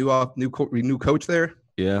 2 with a new coach there.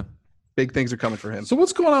 Yeah. Big things are coming for him. So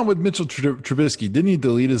what's going on with Mitchell Trubisky? Didn't he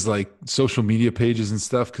delete his social media pages and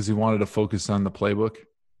stuff because he wanted to focus on the playbook?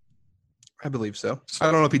 I believe so.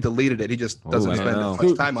 I don't know if he deleted it. He just doesn't spend as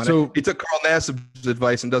much time on it. He took Carl Nassib's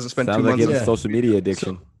advice and doesn't spend 2 months on social media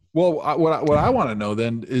addiction. What I want to know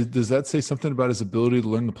then is, does that say something about his ability to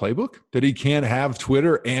learn the playbook? That he can't have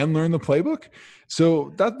Twitter and learn the playbook?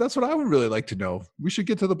 So that's what I would really like to know. We should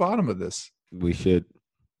get to the bottom of this. We should.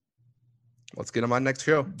 Let's get him on next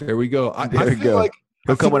show. There we go. I feel like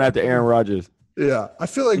he'll come on after Aaron Rodgers. Yeah, I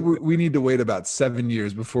feel like we need to wait about 7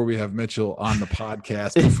 years before we have Mitchell on the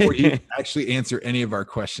podcast before he can actually answer any of our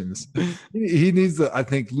questions. He needs to, I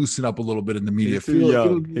think, loosen up a little bit in the media. He's too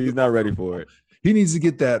young. He's not ready for it. He needs to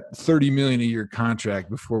get that $30 million a year contract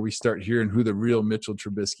before we start hearing who the real Mitchell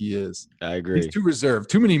Trubisky is. I agree. He's too reserved.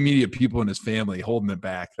 Too many media people in his family holding it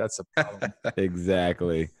back. That's a problem.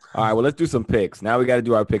 Exactly. All right, well, let's do some picks. Now we got to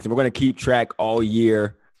do our picks, and we're going to keep track all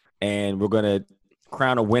year, and we're going to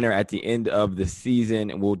crown a winner at the end of the season,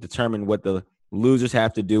 and we'll determine what the losers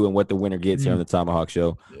have to do and what the winner gets here on the Tomahawk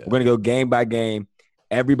Show. Yeah. We're going to go game by game.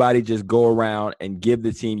 Everybody just go around and give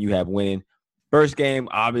the team you have winning. First game,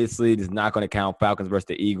 obviously, is not going to count. Falcons versus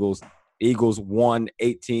the Eagles. Eagles won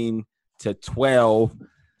 18-12.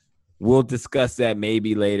 We'll discuss that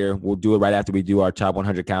maybe later. We'll do it right after we do our top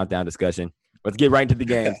 100 countdown discussion. Let's get right into the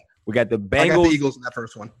games. We got the Bengals. I got the Eagles in that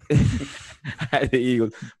first one. I had the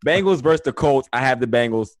Eagles. Bengals versus the Colts. I have the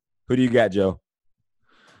Bengals. Who do you got, Joe?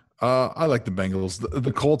 I like the Bengals.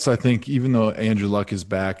 The Colts, I think, even though Andrew Luck is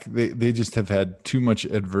back, they just have had too much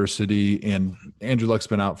adversity, and Andrew Luck's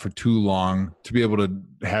been out for too long to be able to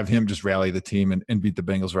have him just rally the team and beat the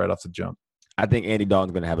Bengals right off the jump. I think Andy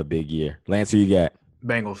Dalton's going to have a big year. Lance, who you got?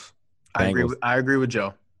 Bengals. I agree with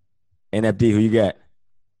Joe. NFD, who you got?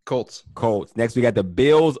 Colts. Next, we got the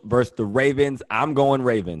Bills versus the Ravens. I'm going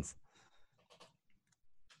Ravens.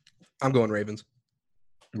 I'm going Ravens.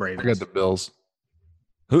 I got the Bills.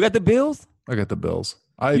 Who got the Bills? I got the Bills.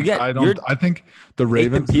 I think the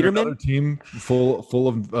Ravens are another team full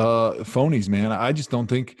of phonies, man. I just don't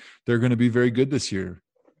think they're going to be very good this year.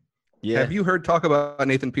 Yeah. Have you heard talk about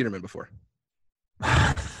Nathan Peterman before?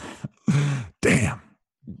 Damn.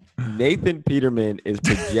 Nathan Peterman is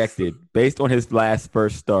projected based on his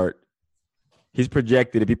first start. He's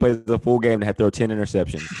projected if he plays the full game to have to throw 10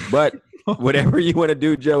 interceptions. But whatever you want to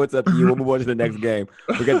do, Joe, it's up to you. We'll move on to the next game.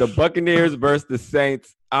 We got the Buccaneers versus the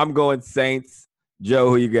Saints. I'm going Saints.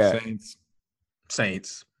 Joe, who you got?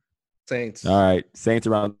 Saints. All right. Saints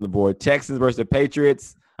around the board. Texans versus the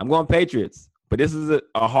Patriots. I'm going Patriots. But this is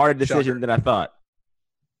a harder decision than I thought.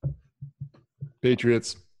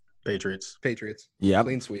 Patriots. Yeah.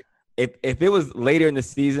 Clean sweep. If it was later in the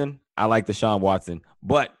season, I like Deshaun Watson.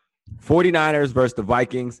 But 49ers versus the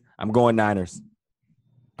Vikings, I'm going Niners.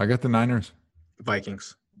 I got the Niners.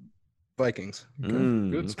 Vikings.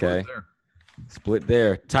 Good split there. Split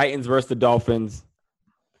there. Titans versus the Dolphins.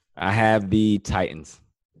 I have the Titans.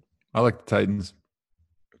 I like the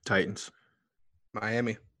Titans.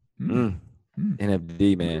 Miami.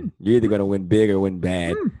 NFD, man. You're either going to win big or win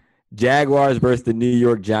bad. Jaguars versus the New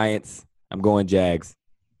York Giants. I'm going Jags.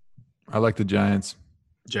 I like the Giants.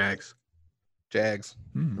 Jags. Okay.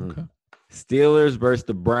 Steelers versus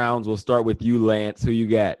the Browns. We'll start with you, Lance. Who you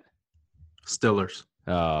got? Steelers.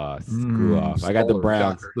 Screw off. I got the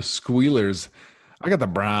Browns. The Squealers. I got the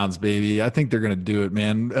Browns, baby. I think they're going to do it,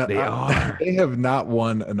 man. They are. They have not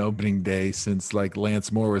won an opening day since like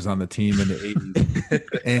Lance Moore was on the team in the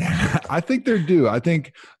 80s. And I think they're due. I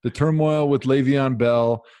think the turmoil with Le'Veon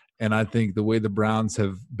Bell, and I think the way the Browns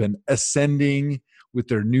have been ascending with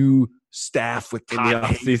their new staff with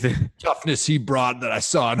toughness he brought that I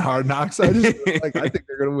saw in Hard Knocks. I think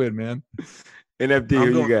they're going to win, man. NFD,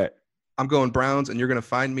 who you got? I'm going Browns, and you're going to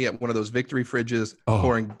find me at one of those victory fridges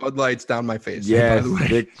pouring Bud Lights down my face. Yes,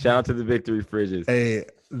 shout out to the victory fridges. Hey,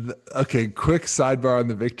 okay, quick sidebar on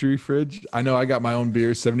the victory fridge. I know I got my own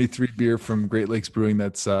beer, 73 beer from Great Lakes Brewing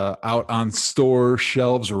that's out on store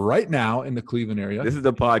shelves right now in the Cleveland area. This is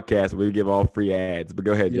the podcast where we give all free ads, but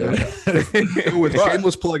go ahead, Joe. With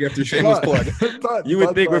shameless plug after shameless plug. You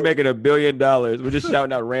would think we're making $1 billion. We're just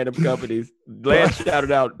shouting out random companies. Lance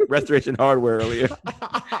shouted out Restoration Hardware earlier.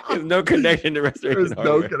 There's no connection to Restoration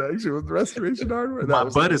Hardware. There's no connection with Restoration Hardware. My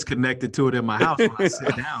butt is connected to it in my house when I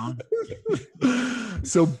sit down.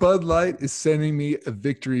 So Bud Light is sending me a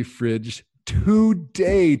victory fridge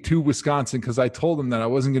today to Wisconsin because I told them that I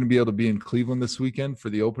wasn't going to be able to be in Cleveland this weekend for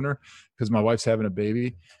the opener because my wife's having a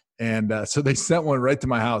baby. And so they sent one right to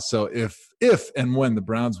my house. So if and when the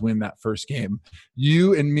Browns win that first game,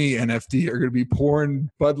 you and me, NFD, are going to be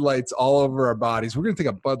pouring Bud Lights all over our bodies. We're going to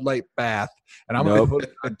take a Bud Light bath, and I'm going to put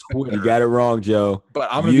it on Twitter. You got it wrong, Joe. But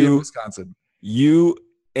I'm going to be in Wisconsin. You,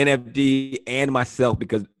 NFD, and myself,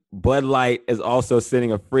 because Bud Light is also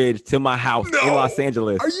sending a fridge to my house in Los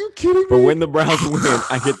Angeles. Are you kidding me? For when the Browns win,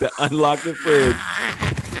 I get to unlock the fridge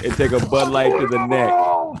and take a Bud Light to the neck.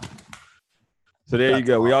 So there you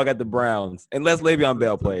go. We all got the Browns. Unless Le'Veon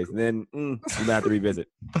Bell plays. Then we might have to revisit.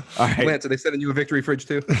 All right. Lance, are they sending you a victory fridge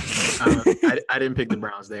too? I didn't pick the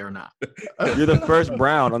Browns. They are not. You're the first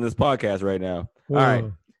Brown on this podcast right now. All right.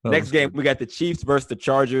 Next game, we got the Chiefs versus the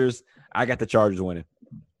Chargers. I got the Chargers winning.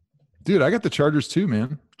 Dude, I got the Chargers too,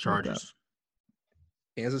 man. Chargers.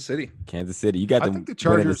 Kansas City. You got them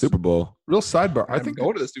winning the Super Bowl. Real sidebar. I think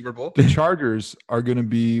go to the Super Bowl. The Chargers are going to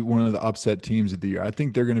be one of the upset teams of the year. I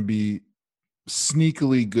think they're going to be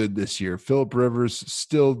sneakily good this year. Phillip Rivers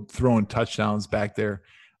still throwing touchdowns back there.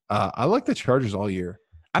 I like the Chargers all year.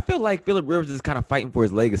 I feel like Phillip Rivers is kind of fighting for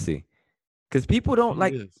his legacy because people don't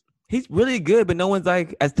he's really good, but no one's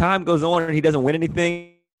like, as time goes on and he doesn't win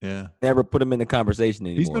anything, Yeah. Never put him in the conversation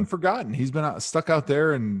anymore. He's been forgotten. He's been stuck out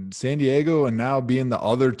there in San Diego and now being the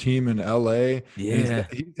other team in LA. Yeah.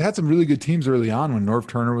 He had some really good teams early on when Norv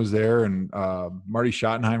Turner was there and Marty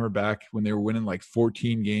Schottenheimer back when they were winning like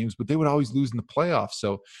 14 games, but they would always lose in the playoffs.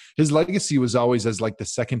 So his legacy was always as like the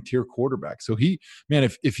second tier quarterback. So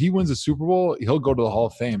if he wins a Super Bowl, he'll go to the Hall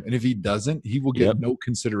of Fame. And if he doesn't, he will get no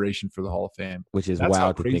consideration for the Hall of Fame. Which is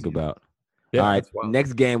wild to think about. Yeah, all right,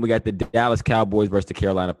 next game, we got the Dallas Cowboys versus the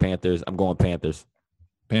Carolina Panthers. I'm going Panthers.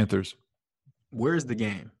 Panthers. Where's the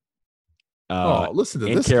game? Listen to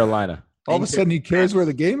in this. Carolina. All of a sudden, he cares where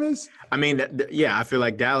the game is? I mean, yeah, I feel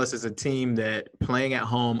like Dallas is a team that playing at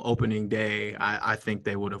home opening day, I think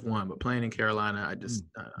they would have won. But playing in Carolina, I don't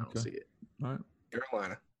see it. All right.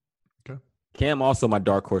 Carolina. Okay. Cam also my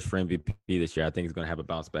dark horse for MVP this year. I think he's going to have a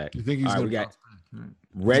bounce back. You think he's going to bounce back?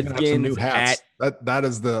 Redskins new hats. at that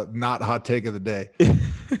is the not hot take of the day.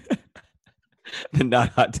 the not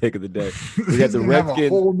hot take of the day. We got the Redskins. Have a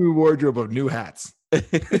whole new wardrobe of new hats.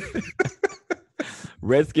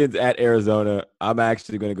 Redskins at Arizona. I'm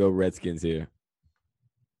actually going to go Redskins here.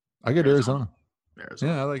 I get Arizona.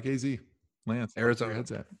 Yeah, I like AZ. Lance. Arizona.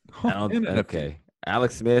 Heads at. Okay.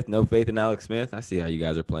 Alex Smith. No faith in Alex Smith. I see how you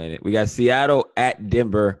guys are playing it. We got Seattle at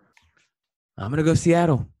Denver. I'm going to go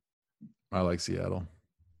Seattle. I like Seattle.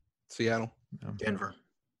 Seattle. Denver.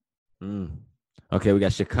 Okay, we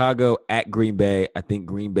got Chicago at Green Bay. I think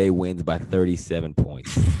Green Bay wins by 37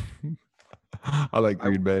 points. I like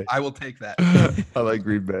Green Bay. I will take that. I like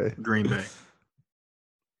Green Bay. Green Bay.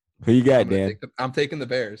 Who you got, Dan? I'm taking the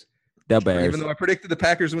Bears. The Bears. Even though I predicted the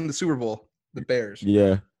Packers win the Super Bowl, the Bears.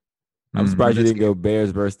 Yeah. I'm surprised you didn't go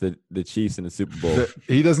Bears versus the Chiefs in the Super Bowl.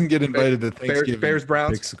 He doesn't get invited to Thanksgiving. Bears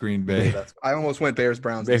Browns. Picks Green Bay. I almost went Bears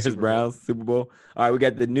Browns. Bears Browns Super Bowl. All right, we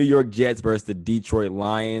got the New York Jets versus the Detroit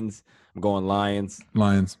Lions. I'm going Lions.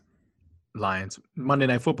 Lions. Monday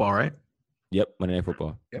Night Football, right? Yep, Monday Night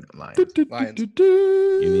Football. Yep, Lions.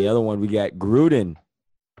 In the other one, we got Gruden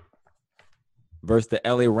versus the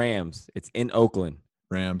LA Rams. It's in Oakland.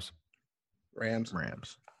 Rams.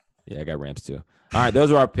 Yeah, I got Rams too. All right,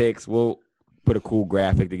 those are our picks. We'll put a cool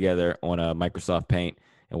graphic together on Microsoft Paint,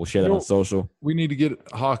 and we'll share that on social. We need to get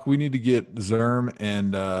Zerm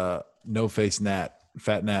and No Face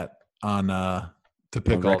Fat Nat on to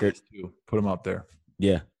pick all these too. Put them up there.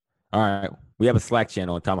 Yeah. All right. We have a Slack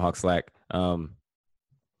channel on Tomahawk Slack.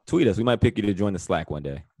 Tweet us. We might pick you to join the Slack one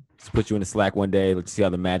day. Just put you in the Slack one day. Let's see how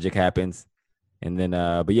the magic happens. And then,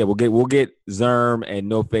 but yeah, we'll get Zerm and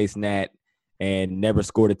No Face Nat and Never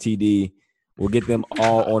Scored a TD. We'll get them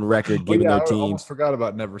all on record giving their teams. I almost forgot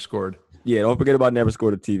about Never Scored. Yeah, don't forget about Never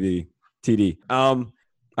Scored a TD. All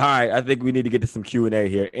right, I think we need to get to some Q&A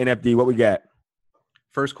here. NFD, what we got?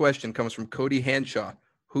 First question comes from Cody Hanshaw.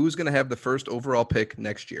 Who's going to have the first overall pick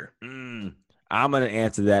next year? I'm going to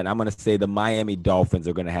answer that, and I'm going to say the Miami Dolphins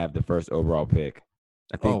are going to have the first overall pick.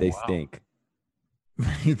 I think they stink.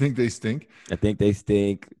 You think they stink? I think they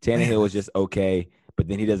stink. Tannehill is just okay, but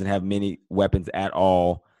then he doesn't have many weapons at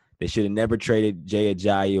all. They should have never traded Jay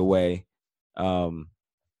Ajayi away.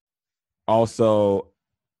 Also,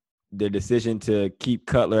 their decision to keep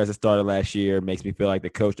Cutler as a starter last year makes me feel like the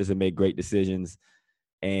coach doesn't make great decisions.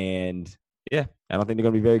 And, yeah, I don't think they're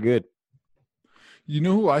going to be very good. You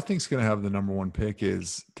know who I think is going to have the number one pick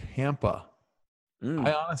is Tampa.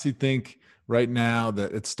 I honestly think right now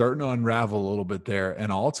that it's starting to unravel a little bit there.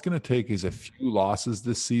 And all it's going to take is a few losses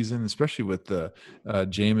this season, especially with the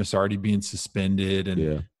Jameis already being suspended.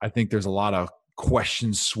 And I think there's a lot of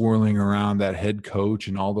questions swirling around that head coach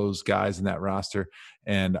and all those guys in that roster.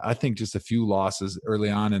 And I think just a few losses early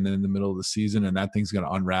on and then in the middle of the season, and that thing's going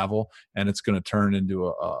to unravel and it's going to turn into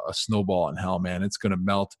a snowball in hell, man. It's going to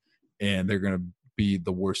melt and they're going to be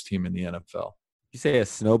the worst team in the NFL. You say a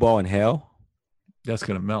snowball in hell? That's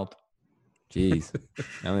going to melt. Jeez.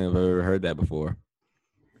 I don't think I've ever heard that before.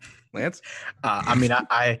 Lance? I mean,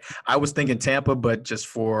 I was thinking Tampa, but just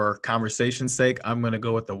for conversation's sake, I'm going to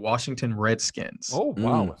go with the Washington Redskins. Oh,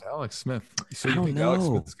 wow. With Alex Smith. So you think Alex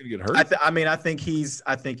Smith's going to get hurt? I think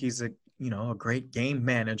he's a great game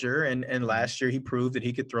manager. And last year he proved that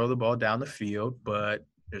he could throw the ball down the field, but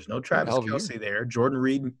there's no Travis Kelce there. Jordan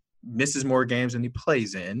Reed misses more games than he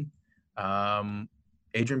plays in.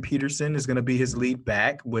 Adrian Peterson is going to be his lead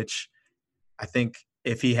back, which I think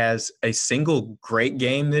if he has a single great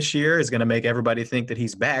game this year is going to make everybody think that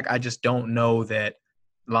he's back. I just don't know that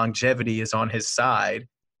longevity is on his side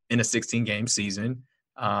in a 16-game season.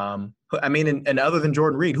 I mean, and other than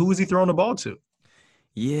Jordan Reed, who was he throwing the ball to?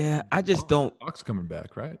 Yeah, I just don't. Fox coming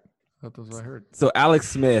back, right? That's what I heard. So Alex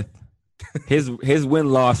Smith, his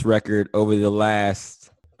win-loss record over the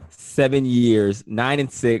last 7 years,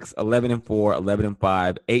 9-6, 11-4,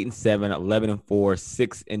 11-5, 8-7,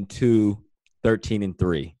 11-4, 6-2,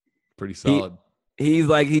 13-3. Pretty solid.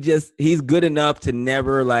 He's good enough to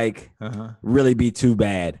never really be too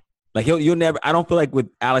bad. Like you'll never. I don't feel like with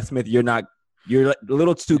Alex Smith, you're a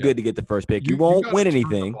little too good to get the first pick. You won't win anything.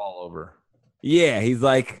 Turn the ball over. Yeah, he's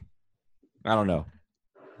like, I don't know.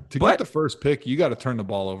 To get the first pick, you got to turn the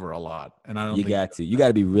ball over a lot, and I don't. You got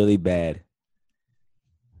to be really bad.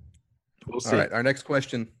 We'll see. All right, our next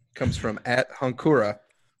question comes from @Hunkura.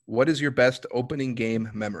 What is your best opening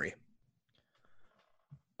game memory?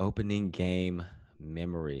 Opening game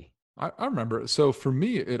memory. I remember. So for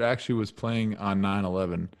me, it actually was playing on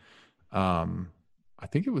 9/11. I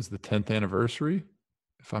think it was the 10th anniversary,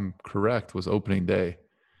 if I'm correct, was opening day.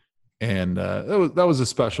 And that was a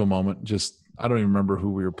special moment. Just, I don't even remember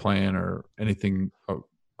who we were playing or anything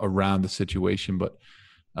around the situation, but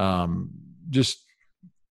just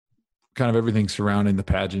kind of everything surrounding the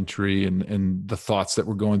pageantry and the thoughts that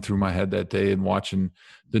were going through my head that day, and watching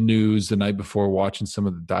the news the night before, watching some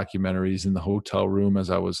of the documentaries in the hotel room as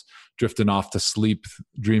I was drifting off to sleep,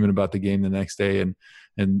 dreaming about the game the next day,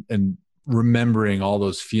 and remembering all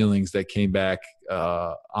those feelings that came back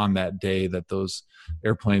on that day that those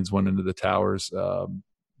airplanes went into the towers.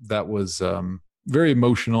 That was very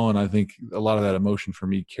emotional, and I think a lot of that emotion for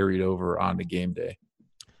me carried over onto game day.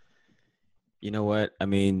 You know what? I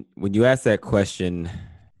mean, when you ask that question,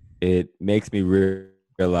 it makes me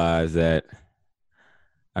realize that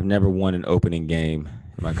I've never won an opening game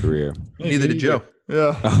in my career. Neither did Joe.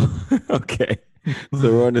 Yeah. Oh, okay.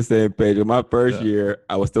 So we're on the same page. In my first year,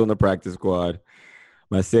 I was still in the practice squad.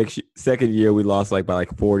 My second year, we lost by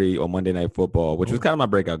 40 on Monday Night Football, which was kind of my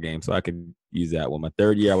breakout game, so I could use that one. My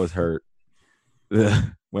third year, I was hurt.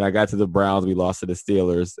 When I got to the Browns, we lost to the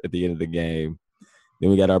Steelers at the end of the game. Then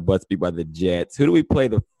we got our butts beat by the Jets. Who do we play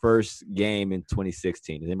the first game in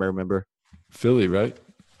 2016? Does anybody remember? Philly, right?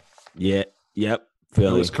 Yeah. Yep.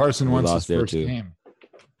 Philly. It was Carson Wentz's first game.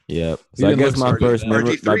 Yep. So I guess my first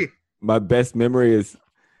memory, my best memory is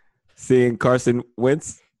seeing Carson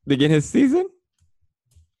Wentz begin his season.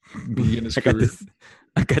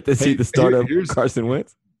 I got to see the start of Carson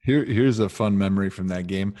Wentz. Here's a fun memory from that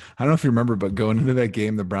game. I don't know if you remember, but going into that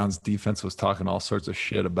game, the Browns defense was talking all sorts of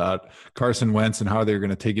shit about Carson Wentz and how they were going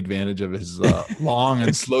to take advantage of his long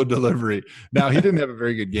and slow delivery. Now, he didn't have a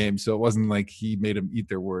very good game, so it wasn't like he made them eat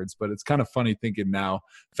their words, but it's kind of funny thinking now,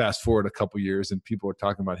 fast forward a couple years, and people are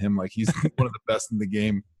talking about him like he's one of the best in the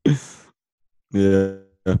game. Yeah,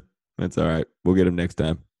 that's all right. We'll get him next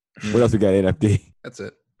time. What else we got, NFD? That's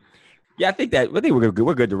it. Yeah, I think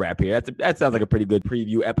we're good to wrap here. That sounds like a pretty good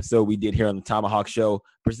preview episode we did here on the Tomahawk Show,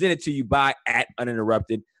 presented to you by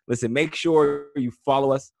 @Uninterrupted. Listen, make sure you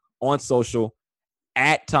follow us on social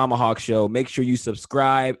 @Tomahawk Show. Make sure you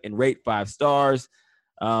subscribe and rate 5 stars.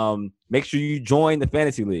 Make sure you join the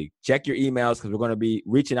Fantasy League. Check your emails because we're going to be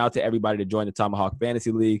reaching out to everybody to join the Tomahawk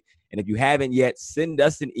Fantasy League. And if you haven't yet, send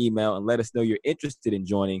us an email and let us know you're interested in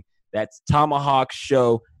joining. That's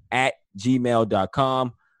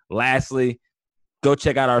tomahawkshow@gmail.com. Lastly, go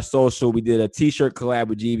check out our social. We did a T-shirt collab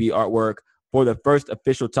with GB Artwork for the first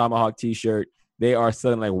official Tomahawk T-shirt. They are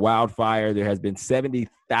selling like wildfire. There has been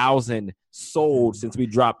 70,000 sold since we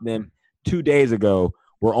dropped them 2 days ago.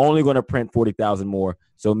 We're only going to print 40,000 more.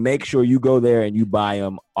 So make sure you go there and you buy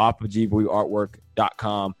them off of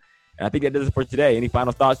gbartwork.com. And I think that does it for today. Any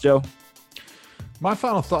final thoughts, Joe? My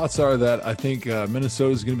final thoughts are that I think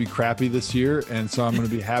Minnesota is going to be crappy this year, and so I'm going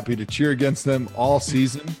to be happy to cheer against them all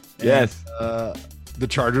season. Yes. And, the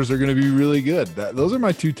Chargers are going to be really good. Those are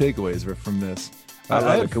my 2 takeaways from this.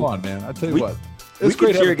 I had fun, man. I tell you what. We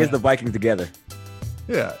could cheer against the Vikings together.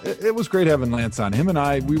 Yeah, it was great having Lance on. Him and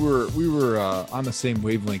I, we were on the same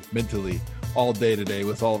wavelength mentally all day today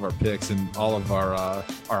with all of our picks and all of our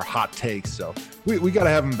hot takes. So we got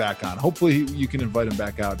to have him back on. Hopefully you can invite him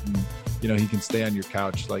back out and he can stay on your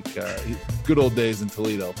couch like good old days in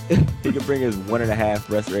Toledo. He can bring his 1.5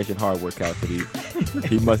 Restoration Hardware couch that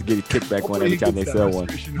he must get a kickback on every time they sell one.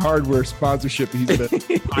 Restoration Hardware sponsorship. He's been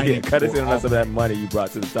cut us in on some of that money you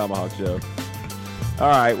brought to the Tomahawk Show. All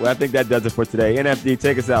right, well, I think that does it for today. NFD,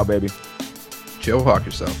 take us out, baby. Joe, hawk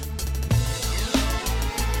yourself.